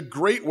is a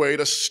great way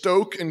to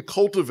stoke and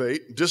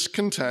cultivate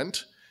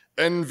discontent,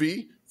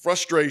 envy,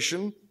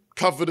 frustration,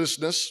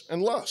 covetousness,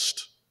 and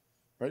lust,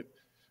 right?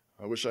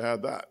 I wish I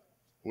had that.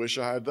 Wish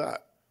I had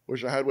that.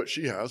 Wish I had what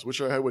she has. Wish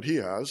I had what he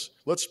has.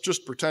 Let's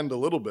just pretend a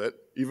little bit,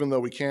 even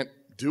though we can't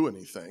do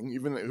anything,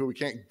 even though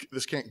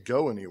this can't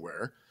go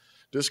anywhere.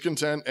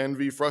 Discontent,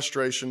 envy,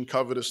 frustration,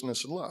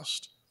 covetousness, and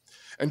lust.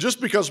 And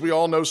just because we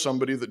all know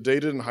somebody that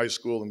dated in high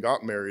school and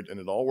got married and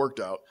it all worked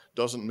out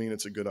doesn't mean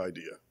it's a good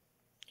idea.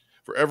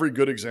 For every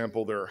good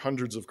example, there are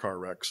hundreds of car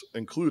wrecks,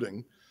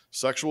 including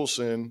sexual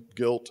sin,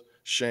 guilt,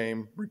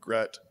 shame,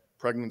 regret,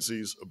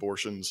 pregnancies,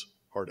 abortions,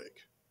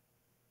 heartache.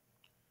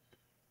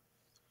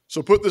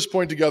 So put this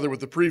point together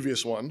with the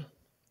previous one.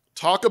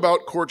 Talk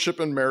about courtship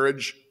and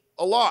marriage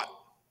a lot.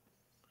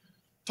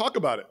 Talk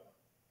about it,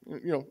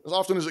 as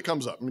often as it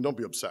comes up. Don't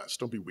be obsessed.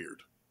 Don't be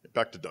weird.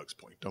 Back to Doug's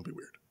point. Don't be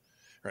weird,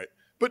 right?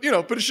 But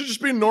it should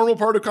just be a normal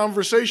part of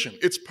conversation.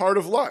 It's part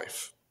of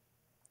life.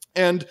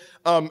 And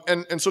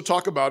so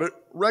talk about it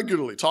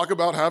regularly. Talk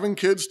about having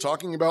kids,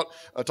 talking about,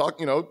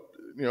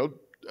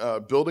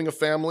 building a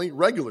family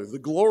regularly, the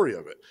glory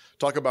of it.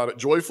 Talk about it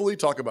joyfully,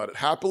 talk about it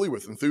happily,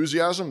 with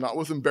enthusiasm, not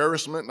with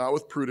embarrassment, not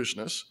with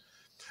prudishness.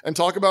 And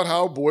talk about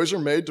how boys are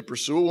made to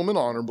pursue a woman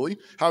honorably,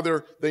 how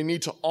they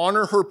need to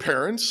honor her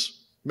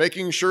parents,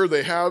 making sure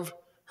they have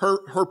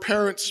her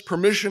parents'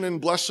 permission and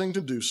blessing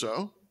to do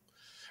so,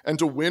 and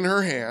to win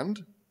her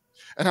hand,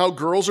 and how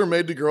girls are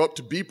made to grow up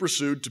to be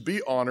pursued, to be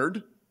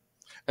honored,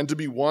 and to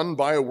be won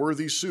by a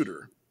worthy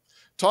suitor.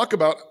 Talk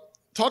about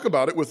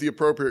it with the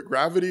appropriate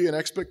gravity and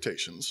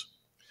expectations,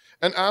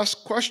 and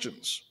ask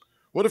questions.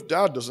 What if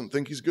dad doesn't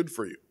think he's good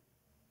for you?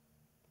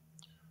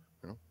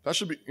 That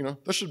should be,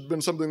 that should have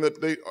been something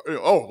that they,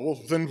 oh,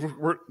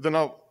 well, then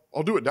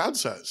I'll do what Dad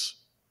says.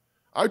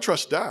 I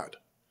trust Dad.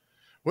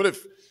 What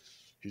if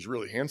he's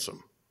really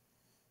handsome?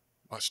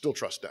 I still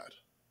trust Dad,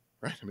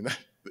 right? I mean,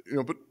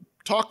 but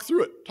talk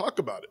through it. Talk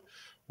about it.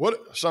 What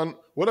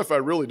if I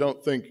really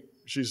don't think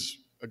she's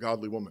a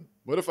godly woman?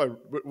 What if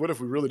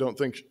we really don't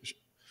think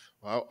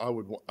I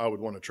would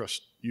want to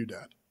trust you,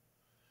 Dad?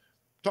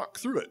 Talk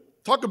through it.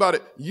 Talk about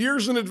it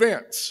years in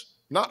advance,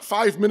 not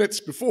 5 minutes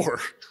before,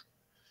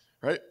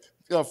 right?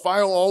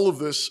 File all of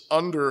this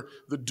under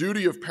the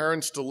duty of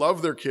parents to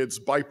love their kids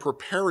by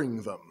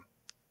preparing them.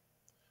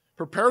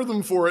 Prepare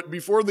them for it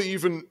before they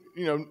even,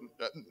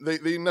 they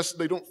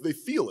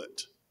feel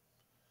it.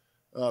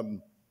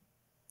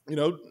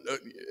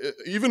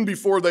 Even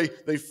before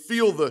they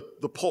feel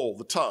the pull,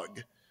 the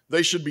tug,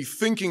 they should be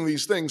thinking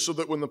these things so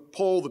that when the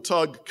pull, the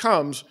tug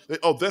comes,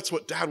 that's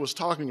what Dad was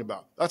talking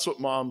about. That's what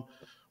Mom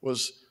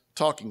was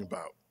talking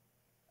about.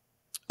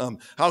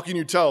 How can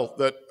you tell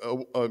that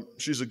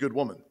she's a good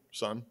woman,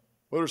 son?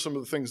 What are some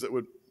of the things that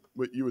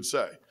you would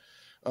say?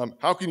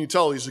 How can you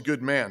tell he's a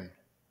good man,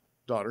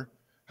 daughter?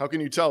 How can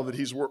you tell that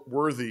he's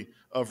worthy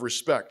of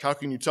respect? How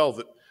can you tell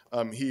that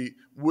he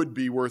would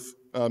be worth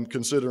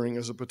considering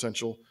as a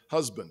potential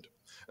husband?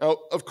 Now,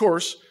 of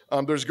course,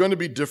 there's going to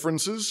be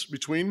differences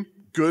between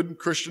good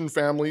Christian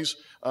families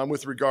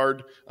with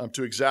regard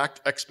to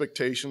exact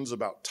expectations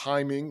about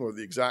timing or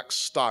the exact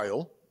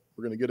style.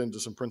 We're going to get into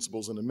some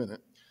principles in a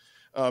minute.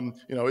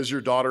 Is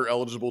your daughter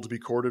eligible to be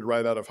courted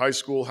right out of high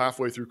school,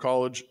 halfway through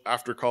college,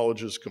 after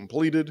college is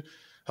completed?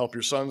 Help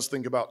your sons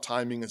think about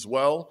timing as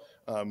well.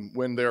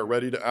 When are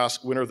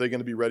they going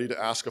to be ready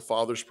to ask a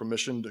father's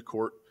permission to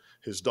court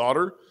his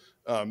daughter?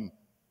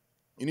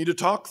 You need to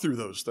talk through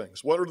those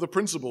things. What are the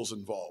principles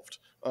involved?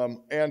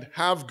 And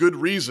have good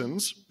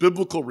reasons,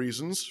 biblical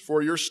reasons,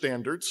 for your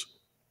standards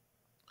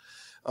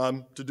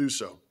to do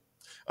so.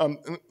 I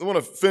want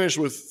to finish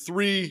with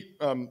three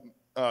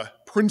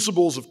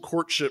principles of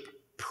courtship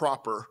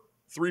proper.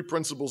 3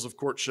 principles of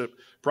courtship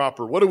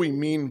proper. What do we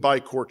mean by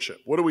courtship?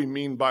 What do we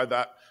mean by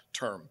that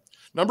term?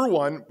 Number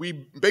 1,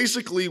 we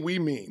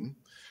mean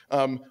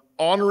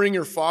honoring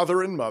your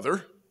father and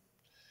mother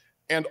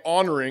and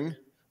honoring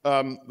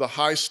the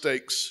high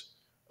stakes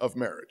of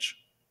marriage.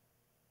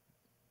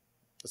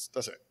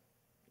 That's it.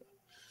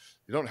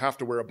 You don't have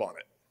to wear a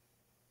bonnet.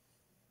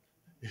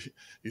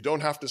 You don't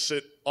have to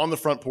sit on the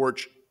front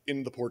porch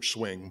in the porch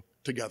swing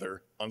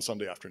together on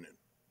Sunday afternoon.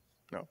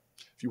 No,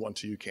 if you want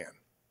to, you can.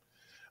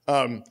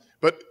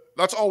 But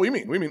that's all we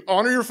mean. We mean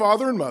honor your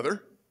father and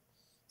mother,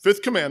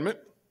 5th commandment,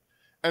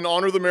 and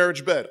honor the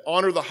marriage bed.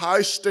 Honor the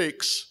high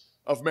stakes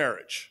of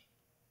marriage.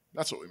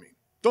 That's what we mean.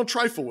 Don't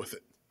trifle with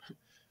it.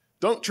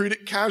 Don't treat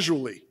it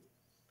casually.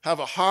 Have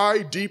a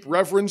high, deep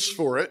reverence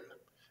for it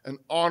and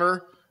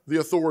honor the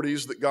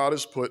authorities that God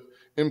has put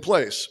in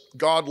place.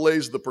 God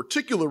lays the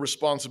particular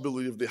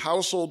responsibility of the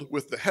household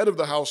with the head of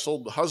the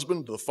household, the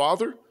husband, the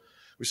father.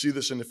 We see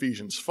this in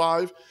Ephesians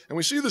 5, and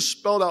we see this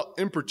spelled out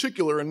in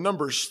particular in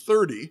Numbers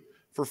 30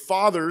 for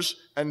fathers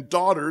and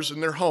daughters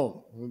in their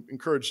home. I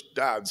encourage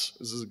dads,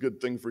 this is a good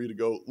thing for you to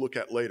go look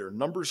at later.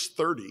 Numbers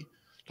 30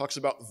 talks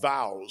about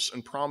vows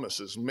and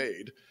promises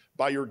made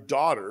by your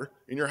daughter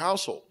in your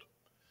household.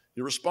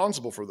 You're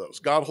responsible for those.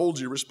 God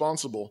holds you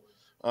responsible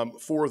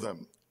for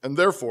them. And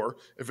therefore,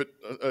 if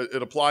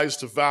it applies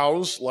to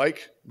vows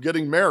like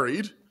getting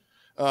married,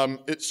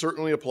 it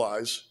certainly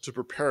applies to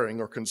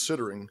preparing or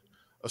considering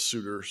a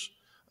suitor's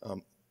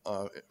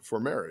for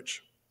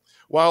marriage.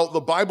 While the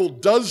Bible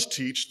does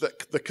teach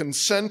that the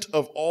consent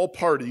of all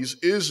parties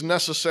is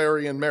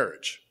necessary in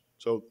marriage,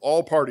 so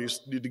all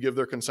parties need to give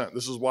their consent.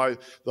 This is why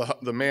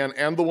the man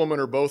and the woman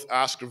are both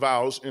asked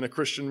vows in a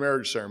Christian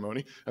marriage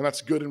ceremony, and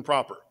that's good and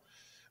proper.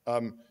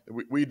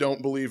 We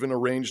don't believe in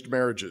arranged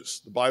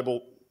marriages. The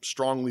Bible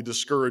strongly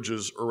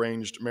discourages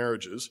arranged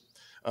marriages.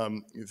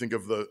 You think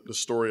of the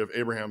story of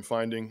Abraham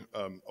finding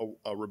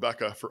a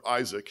Rebekah for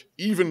Isaac.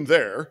 Even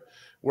there,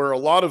 where a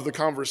lot of the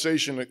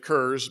conversation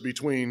occurs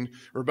between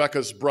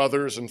Rebekah's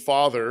brothers and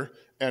father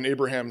and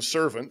Abraham's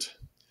servant,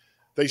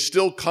 they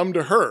still come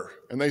to her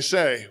and they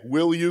say,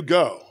 "Will you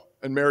go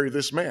and marry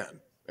this man?"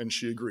 And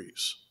she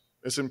agrees.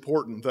 It's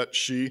important that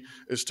she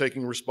is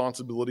taking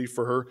responsibility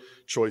for her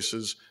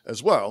choices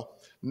as well.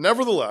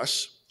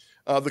 Nevertheless,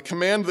 the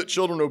command that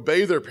children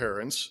obey their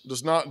parents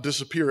does not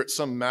disappear at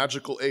some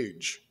magical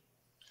age,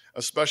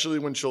 especially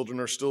when children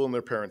are still in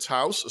their parents'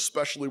 house,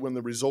 especially when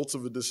the results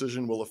of a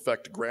decision will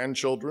affect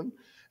grandchildren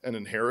and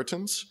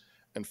inheritance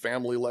and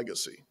family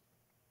legacy.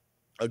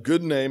 A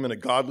good name and a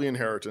godly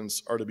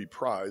inheritance are to be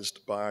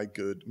prized by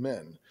good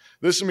men.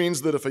 This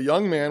means that if a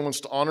young man wants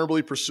to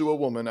honorably pursue a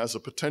woman as a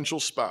potential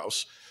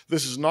spouse,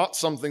 this is not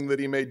something that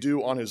he may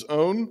do on his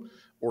own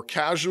or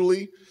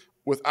casually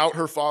without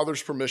her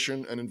father's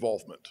permission and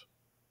involvement.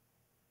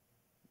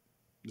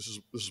 This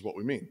is what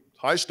we mean.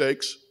 High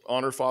stakes,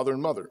 honor father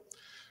and mother.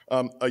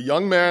 A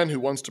young man who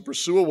wants to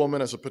pursue a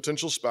woman as a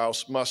potential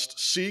spouse must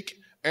seek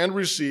and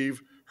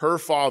receive her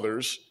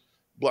father's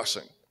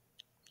blessing.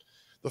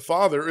 The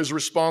father is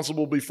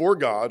responsible before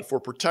God for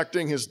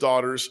protecting his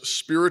daughter's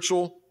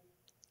spiritual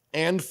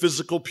and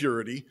physical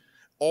purity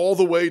all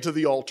the way to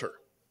the altar.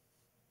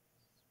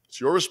 It's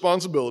your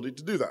responsibility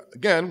to do that.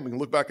 Again, we can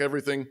look back at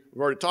everything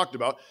we've already talked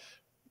about.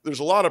 There's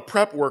a lot of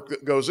prep work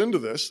that goes into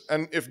this,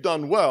 and if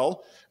done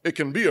well, it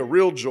can be a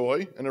real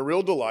joy and a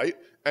real delight,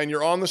 and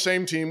you're on the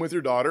same team with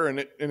your daughter, and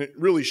it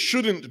really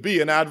shouldn't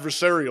be an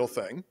adversarial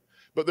thing,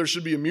 but there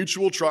should be a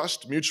mutual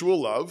trust,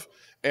 mutual love,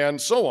 and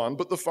so on,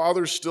 but the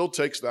father still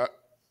takes that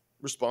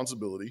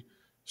responsibility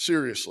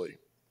seriously.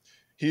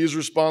 He is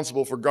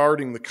responsible for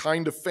guarding the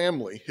kind of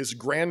family his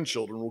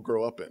grandchildren will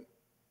grow up in.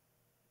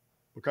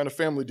 What kind of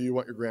family do you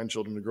want your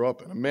grandchildren to grow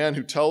up in? A man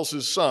who tells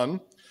his son,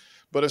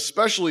 but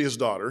especially his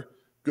daughter,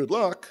 good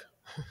luck.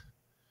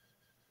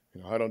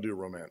 I don't do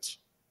romance.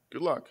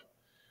 Good luck.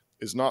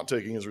 Is not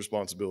taking his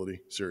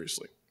responsibility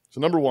seriously. So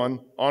number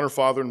one, honor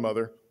father and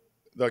mother.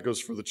 That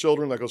goes for the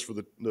children. That goes for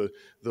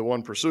the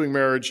one pursuing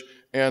marriage.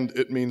 And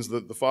it means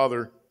that the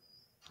father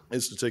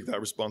is to take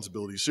that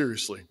responsibility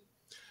seriously.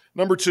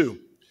 Number two,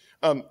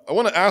 I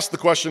want to ask the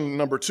question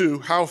number two,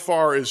 how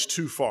far is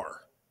too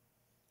far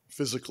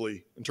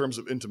physically in terms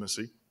of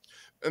intimacy?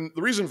 And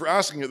the reason for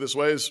asking it this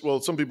way is, well,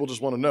 some people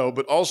just want to know,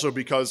 but also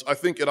because I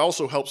think it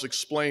also helps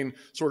explain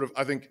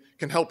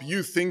can help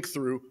you think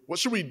through what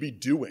should we be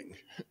doing,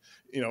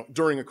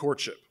 during a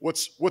courtship?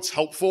 What's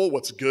helpful,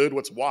 what's good,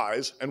 what's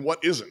wise, and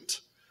what isn't?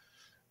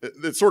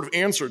 It's sort of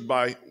answered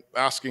by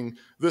asking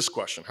this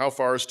question, how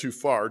far is too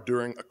far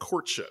during a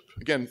courtship?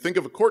 Again, think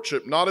of a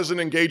courtship not as an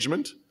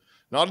engagement,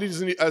 not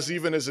as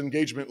even as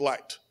engagement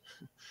light.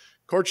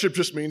 Courtship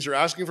just means you're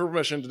asking for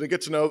permission to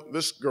get to know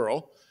this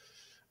girl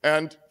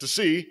and to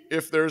see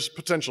if there's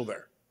potential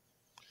there.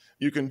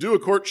 You can do a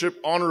courtship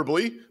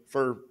honorably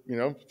for,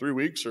 3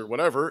 weeks or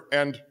whatever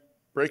and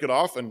break it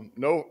off and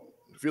no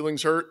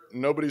feelings hurt,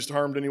 nobody's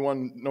harmed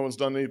anyone, no one's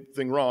done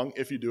anything wrong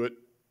if you do it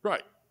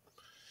right.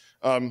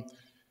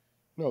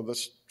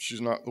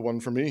 She's not the one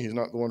for me, he's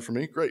not the one for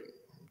me, great.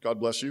 God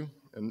bless you,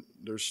 and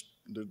there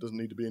doesn't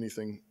need to be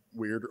anything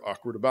weird or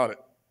awkward about it.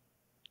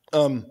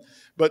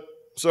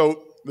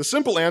 So the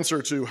simple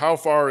answer to how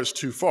far is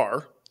too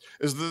far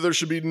is that there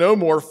should be no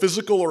more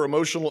physical or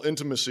emotional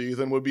intimacy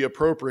than would be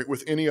appropriate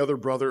with any other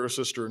brother or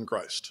sister in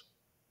Christ.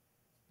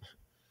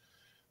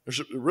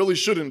 There really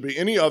shouldn't be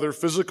any other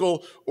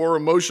physical or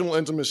emotional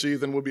intimacy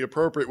than would be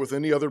appropriate with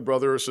any other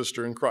brother or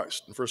sister in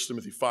Christ. In 1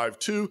 Timothy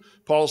 5:2,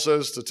 Paul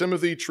says to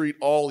Timothy, treat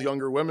all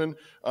younger women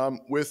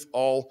with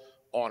all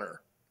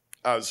honor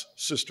as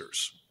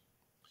sisters.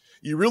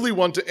 You really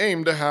want to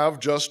aim to have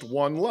just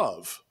one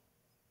love,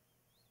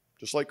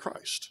 just like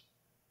Christ.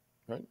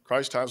 Right?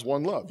 Christ has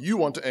one love. You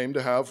want to aim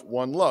to have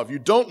one love. You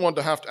don't want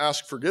to have to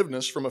ask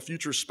forgiveness from a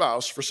future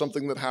spouse for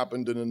something that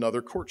happened in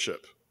another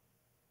courtship.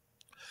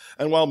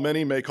 And while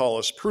many may call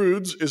us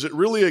prudes, is it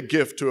really a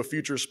gift to a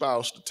future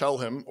spouse to tell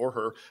him or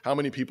her how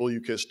many people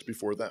you kissed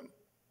before them?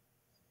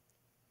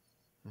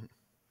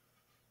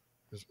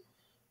 It's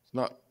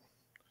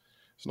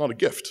not a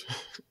gift.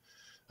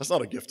 That's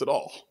not a gift at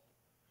all.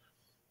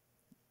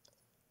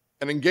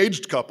 An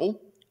engaged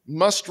couple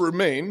must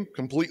remain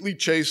completely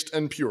chaste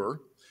and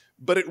pure,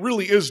 but it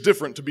really is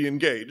different to be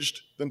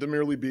engaged than to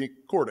merely be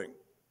courting.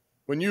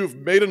 When you've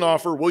made an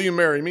offer, will you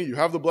marry me? You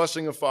have the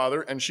blessing of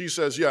Father, and she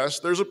says yes.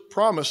 There's a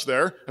promise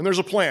there, and there's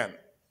a plan.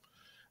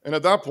 And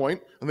at that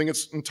point, I think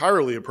it's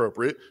entirely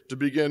appropriate to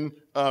begin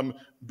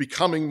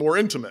becoming more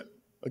intimate,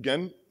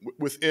 again,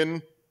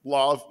 within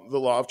the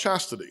law of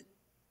chastity.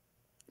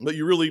 But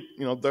you really,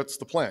 that's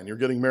the plan. You're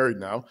getting married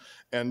now,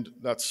 and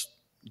that's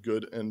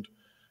good and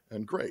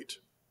great.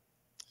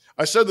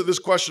 I said that this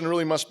question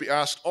really must be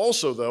asked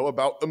also, though,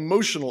 about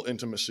emotional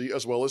intimacy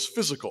as well as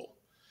physical.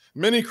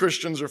 Many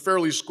Christians are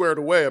fairly squared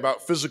away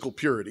about physical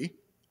purity.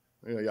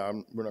 We're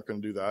not going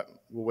to do that.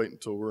 We'll wait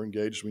until we're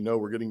engaged. We know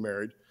we're getting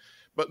married.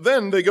 But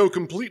then they go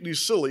completely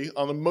silly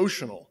on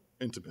emotional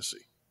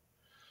intimacy.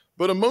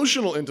 But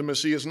emotional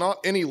intimacy is not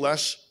any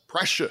less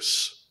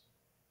precious.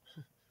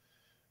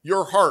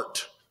 Your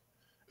heart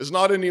is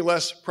not any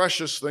less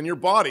precious than your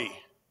body.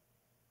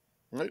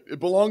 Right? It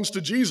belongs to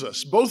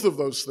Jesus. Both of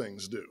those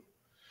things do.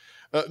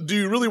 Do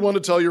you really want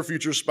to tell your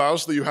future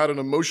spouse that you had an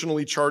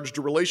emotionally charged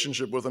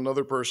relationship with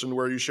another person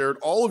where you shared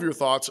all of your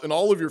thoughts and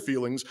all of your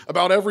feelings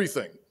about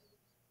everything?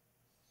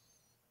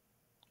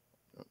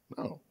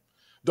 No.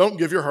 Don't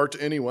give your heart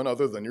to anyone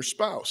other than your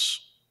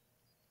spouse.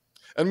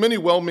 And many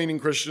well-meaning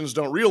Christians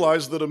don't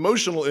realize that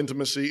emotional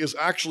intimacy is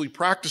actually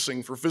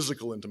practicing for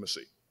physical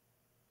intimacy.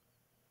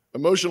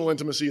 Emotional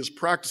intimacy is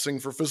practicing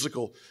for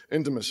physical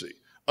intimacy.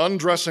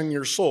 Undressing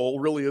your soul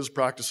really is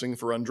practicing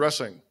for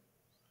undressing.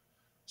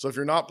 So if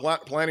you're not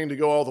planning to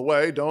go all the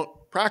way, don't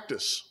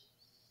practice.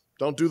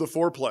 Don't do the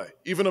foreplay,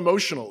 even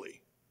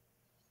emotionally.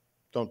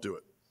 Don't do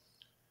it.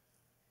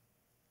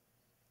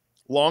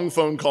 Long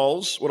phone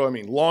calls, what do I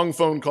mean? Long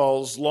phone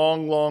calls,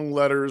 long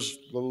letters,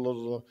 blah, blah,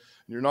 blah.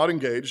 You're not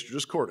engaged, you're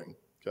just courting,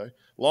 okay?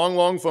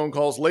 Long phone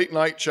calls, late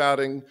night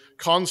chatting,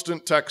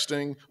 constant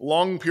texting,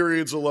 long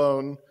periods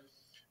alone.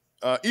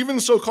 Even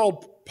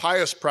so-called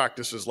pious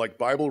practices like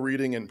Bible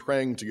reading and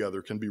praying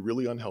together can be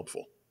really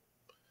unhelpful.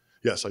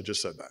 Yes, I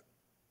just said that.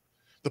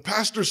 The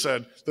pastor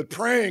said that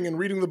praying and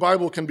reading the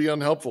Bible can be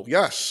unhelpful.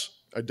 Yes,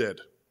 I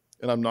did.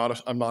 And I'm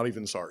not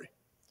even sorry.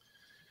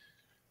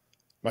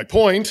 My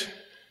point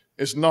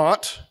is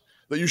not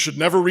that you should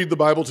never read the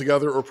Bible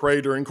together or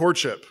pray during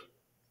courtship.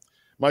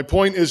 My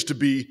point is to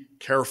be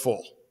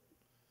careful,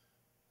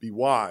 be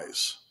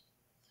wise.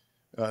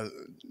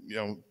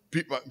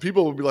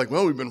 People will be like,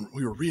 well,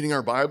 we were reading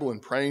our Bible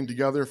and praying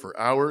together for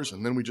hours,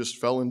 and then we just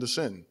fell into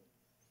sin.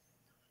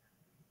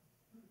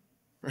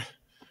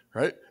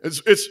 Right?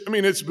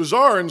 It's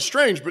bizarre and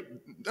strange, but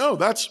no,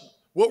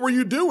 what were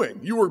you doing?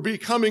 You were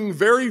becoming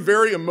very,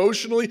 very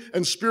emotionally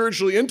and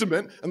spiritually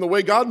intimate. And the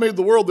way God made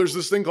the world, there's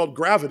this thing called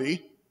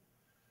gravity.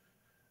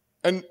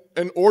 And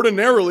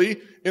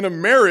ordinarily, in a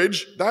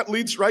marriage, that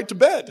leads right to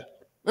bed.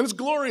 And it's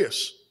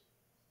glorious.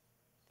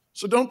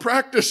 So don't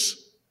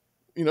practice,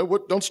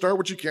 don't start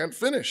what you can't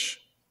finish.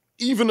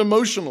 Even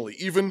emotionally,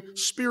 even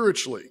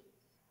spiritually.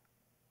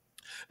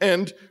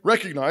 And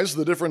recognize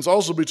the difference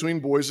also between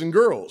boys and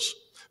girls.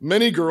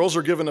 Many girls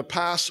are given a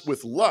pass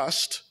with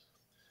lust.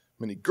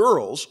 Many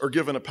girls are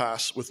given a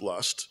pass with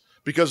lust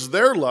because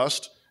their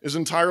lust is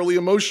entirely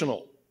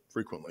emotional,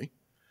 frequently.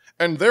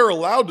 And they're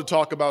allowed to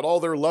talk about all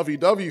their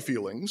lovey-dovey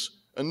feelings,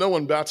 and no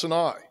one bats an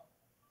eye.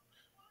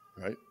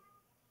 Right?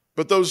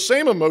 But those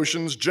same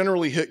emotions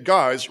generally hit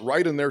guys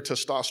right in their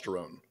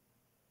testosterone.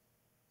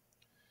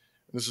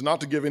 This is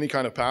not to give any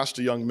kind of pass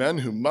to young men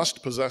who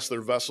must possess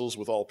their vessels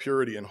with all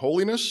purity and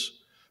holiness,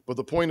 but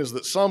the point is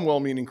that some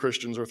well-meaning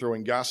Christians are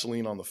throwing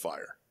gasoline on the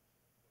fire.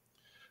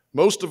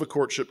 Most of a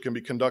courtship can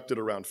be conducted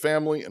around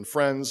family and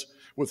friends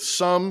with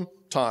some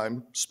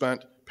time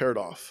spent paired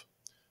off.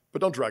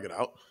 But don't drag it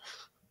out.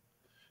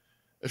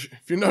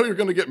 If you know you're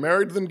going to get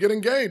married, then get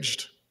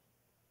engaged.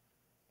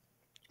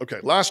 Okay,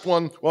 last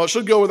one. Well, it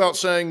should go without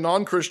saying,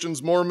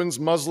 non-Christians, Mormons,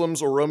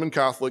 Muslims, or Roman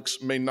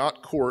Catholics may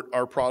not court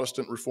our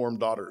Protestant Reformed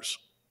daughters.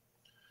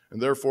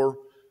 And therefore,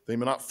 they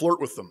may not flirt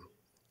with them.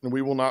 And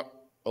we will not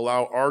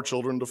allow our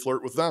children to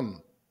flirt with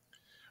them.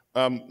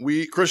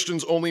 We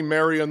Christians only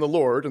marry in the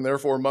Lord and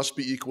therefore must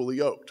be equally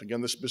yoked.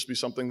 Again, this must be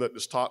something that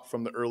is taught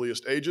from the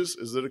earliest ages.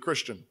 Is it a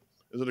Christian?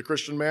 Is it a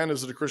Christian man?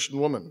 Is it a Christian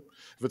woman?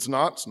 If it's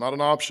not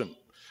an option.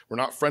 We're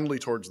not friendly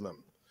towards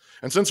them.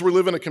 And since we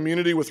live in a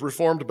community with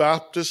Reformed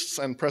Baptists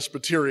and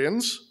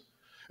Presbyterians,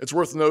 it's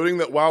worth noting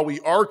that while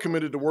we are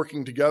committed to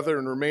working together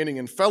and remaining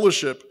in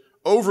fellowship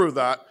over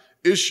that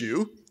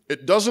issue,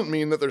 it doesn't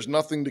mean that there's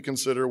nothing to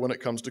consider when it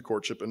comes to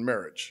courtship and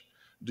marriage.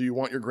 Do you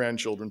want your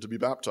grandchildren to be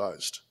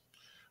baptized?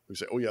 We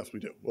say, oh yes,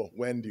 we do. Well,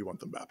 when do you want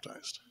them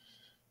baptized?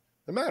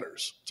 It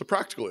matters. It's a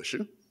practical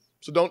issue.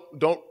 So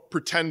don't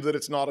pretend that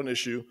it's not an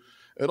issue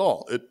at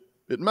all.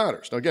 It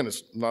matters. Now again,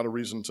 it's not a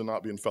reason to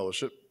not be in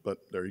fellowship, but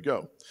there you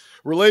go.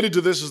 Related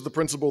to this is the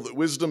principle that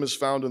wisdom is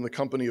found in the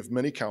company of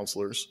many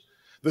counselors.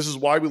 This is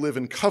why we live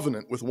in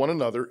covenant with one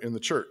another in the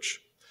church.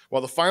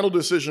 While the final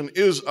decision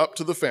is up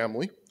to the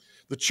family,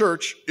 the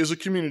church is a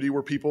community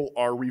where people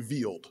are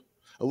revealed.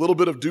 A little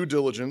bit of due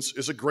diligence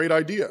is a great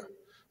idea.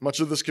 Much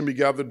of this can be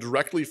gathered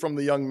directly from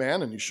the young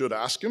man, and you should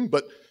ask him,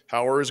 but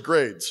how are his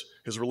grades,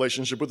 his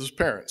relationship with his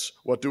parents?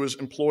 What do his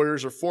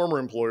employers or former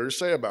employers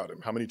say about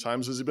him? How many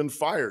times has he been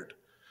fired?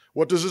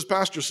 What does his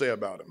pastor say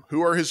about him?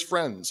 Who are his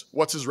friends?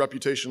 What's his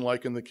reputation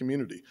like in the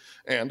community?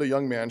 And a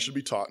young man should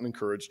be taught and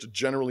encouraged to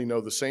generally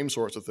know the same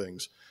sorts of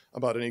things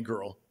about any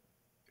girl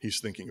he's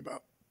thinking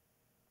about.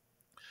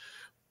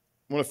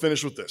 I want to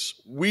finish with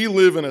this. We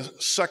live in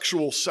a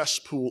sexual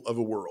cesspool of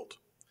a world,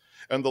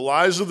 and the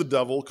lies of the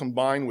devil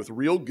combine with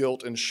real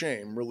guilt and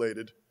shame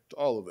related to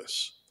all of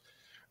this.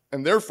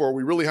 And therefore,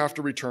 we really have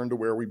to return to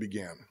where we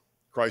began,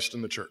 Christ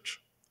and the church.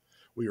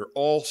 We are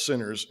all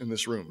sinners in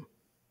this room.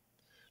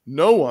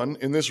 No one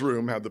in this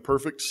room had the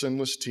perfect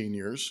sinless teen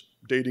years,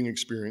 dating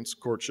experience,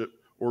 courtship,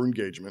 or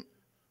engagement,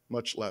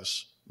 much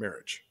less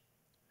marriage.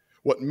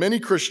 What many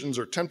Christians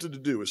are tempted to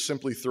do is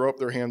simply throw up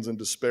their hands in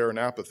despair and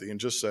apathy and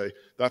just say,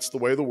 that's the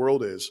way the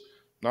world is,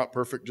 not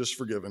perfect, just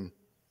forgiven,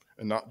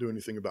 and not do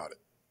anything about it.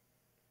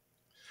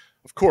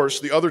 Of course,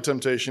 the other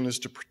temptation is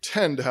to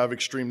pretend to have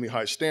extremely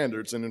high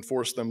standards and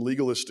enforce them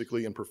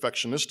legalistically and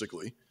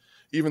perfectionistically,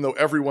 even though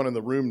everyone in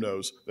the room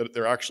knows that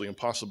they're actually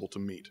impossible to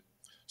meet,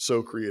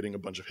 so creating a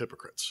bunch of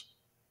hypocrites.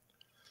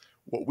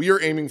 What we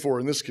are aiming for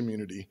in this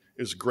community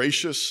is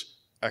gracious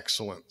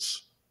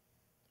excellence,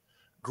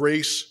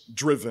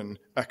 grace-driven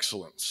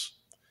excellence.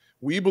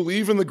 We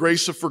believe in the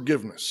grace of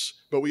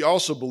forgiveness, but we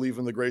also believe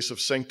in the grace of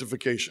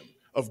sanctification,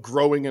 of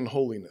growing in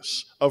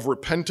holiness, of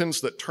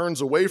repentance that turns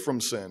away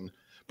from sin,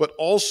 but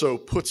also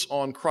puts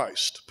on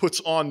Christ, puts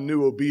on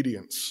new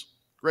obedience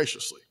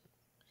graciously.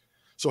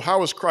 So how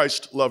has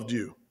Christ loved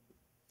you?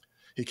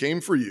 He came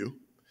for you.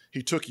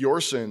 He took your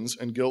sins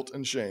and guilt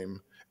and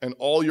shame and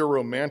all your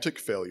romantic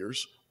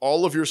failures,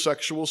 all of your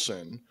sexual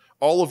sin,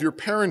 all of your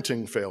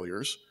parenting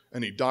failures,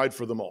 and he died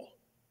for them all.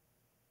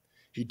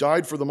 He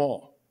died for them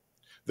all.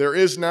 There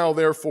is now,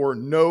 therefore,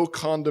 no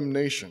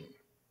condemnation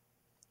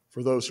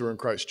for those who are in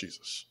Christ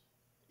Jesus.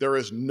 There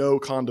is no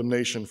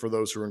condemnation for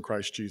those who are in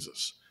Christ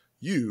Jesus.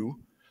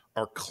 You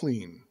are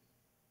clean.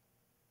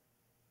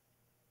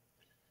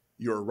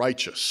 You are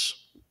righteous.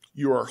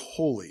 You are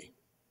holy.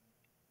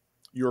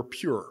 You are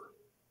pure.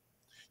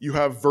 You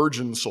have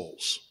virgin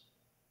souls.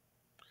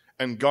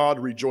 And God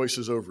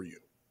rejoices over you.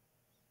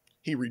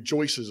 He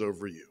rejoices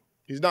over you.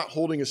 He's not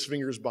holding his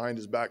fingers behind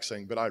his back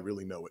saying, but I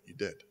really know what you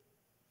did.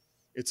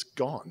 It's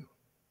gone.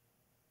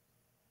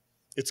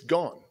 It's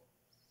gone.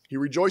 He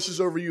rejoices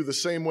over you the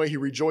same way he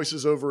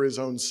rejoices over his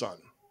own son.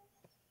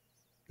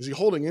 Is he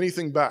holding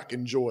anything back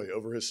in joy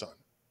over his son?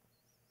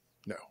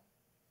 No.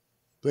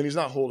 Then he's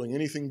not holding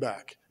anything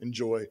back in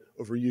joy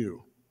over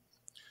you.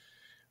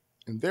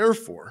 And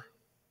therefore,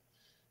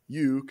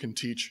 you can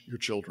teach your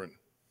children.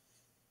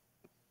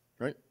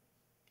 Right?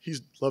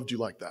 He's loved you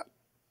like that.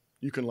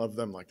 You can love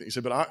them like that. You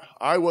say, but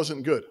I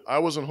wasn't good. I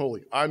wasn't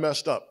holy. I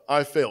messed up.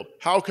 I failed.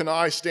 How can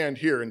I stand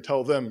here and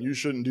tell them you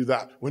shouldn't do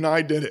that when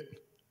I did it?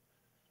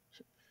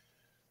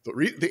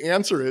 The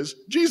answer is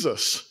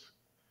Jesus.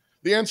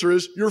 The answer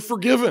is you're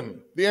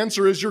forgiven. The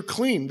answer is you're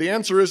clean. The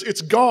answer is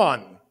it's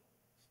gone.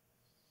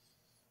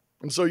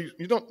 And so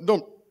you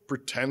don't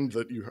pretend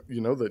that you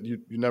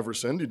never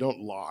sinned. You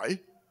don't lie.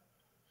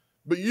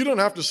 But you don't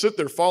have to sit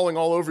there falling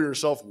all over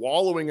yourself,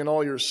 wallowing in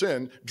all your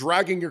sin,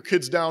 dragging your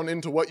kids down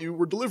into what you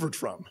were delivered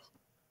from,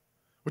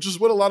 which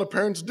is what a lot of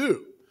parents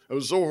do. It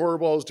was so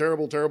horrible. It was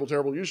terrible, terrible,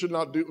 terrible. You should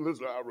not do this,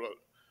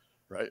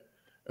 right?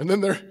 And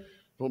then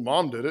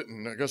mom did it,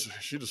 and I guess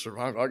she just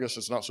survived. I guess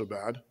it's not so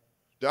bad.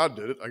 Dad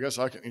did it. I guess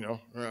I can,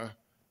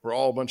 we're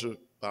all a bunch of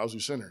lousy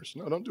sinners.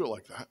 No, don't do it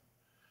like that.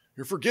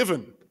 You're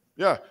forgiven.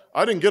 Yeah,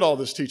 I didn't get all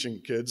this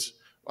teaching, kids.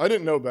 I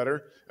didn't know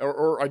better,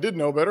 or I did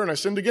know better, and I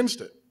sinned against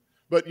it.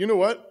 But you know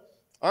what?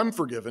 I'm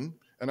forgiven,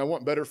 and I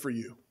want better for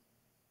you.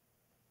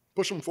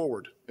 Push them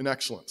forward in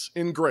excellence,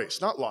 in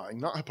grace, not lying,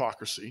 not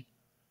hypocrisy,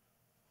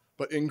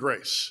 but in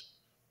grace.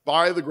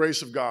 By the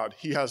grace of God,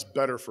 he has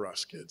better for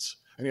us, kids,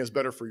 and he has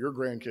better for your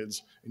grandkids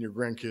and your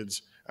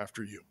grandkids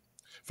after you.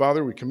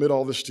 Father, we commit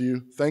all this to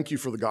you. Thank you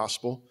for the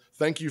gospel.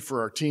 Thank you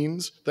for our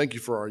teens. Thank you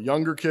for our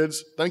younger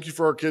kids. Thank you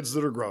for our kids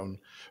that are grown.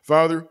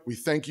 Father, we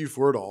thank you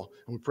for it all,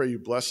 and we pray you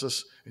bless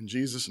us in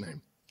Jesus'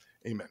 name.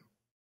 Amen.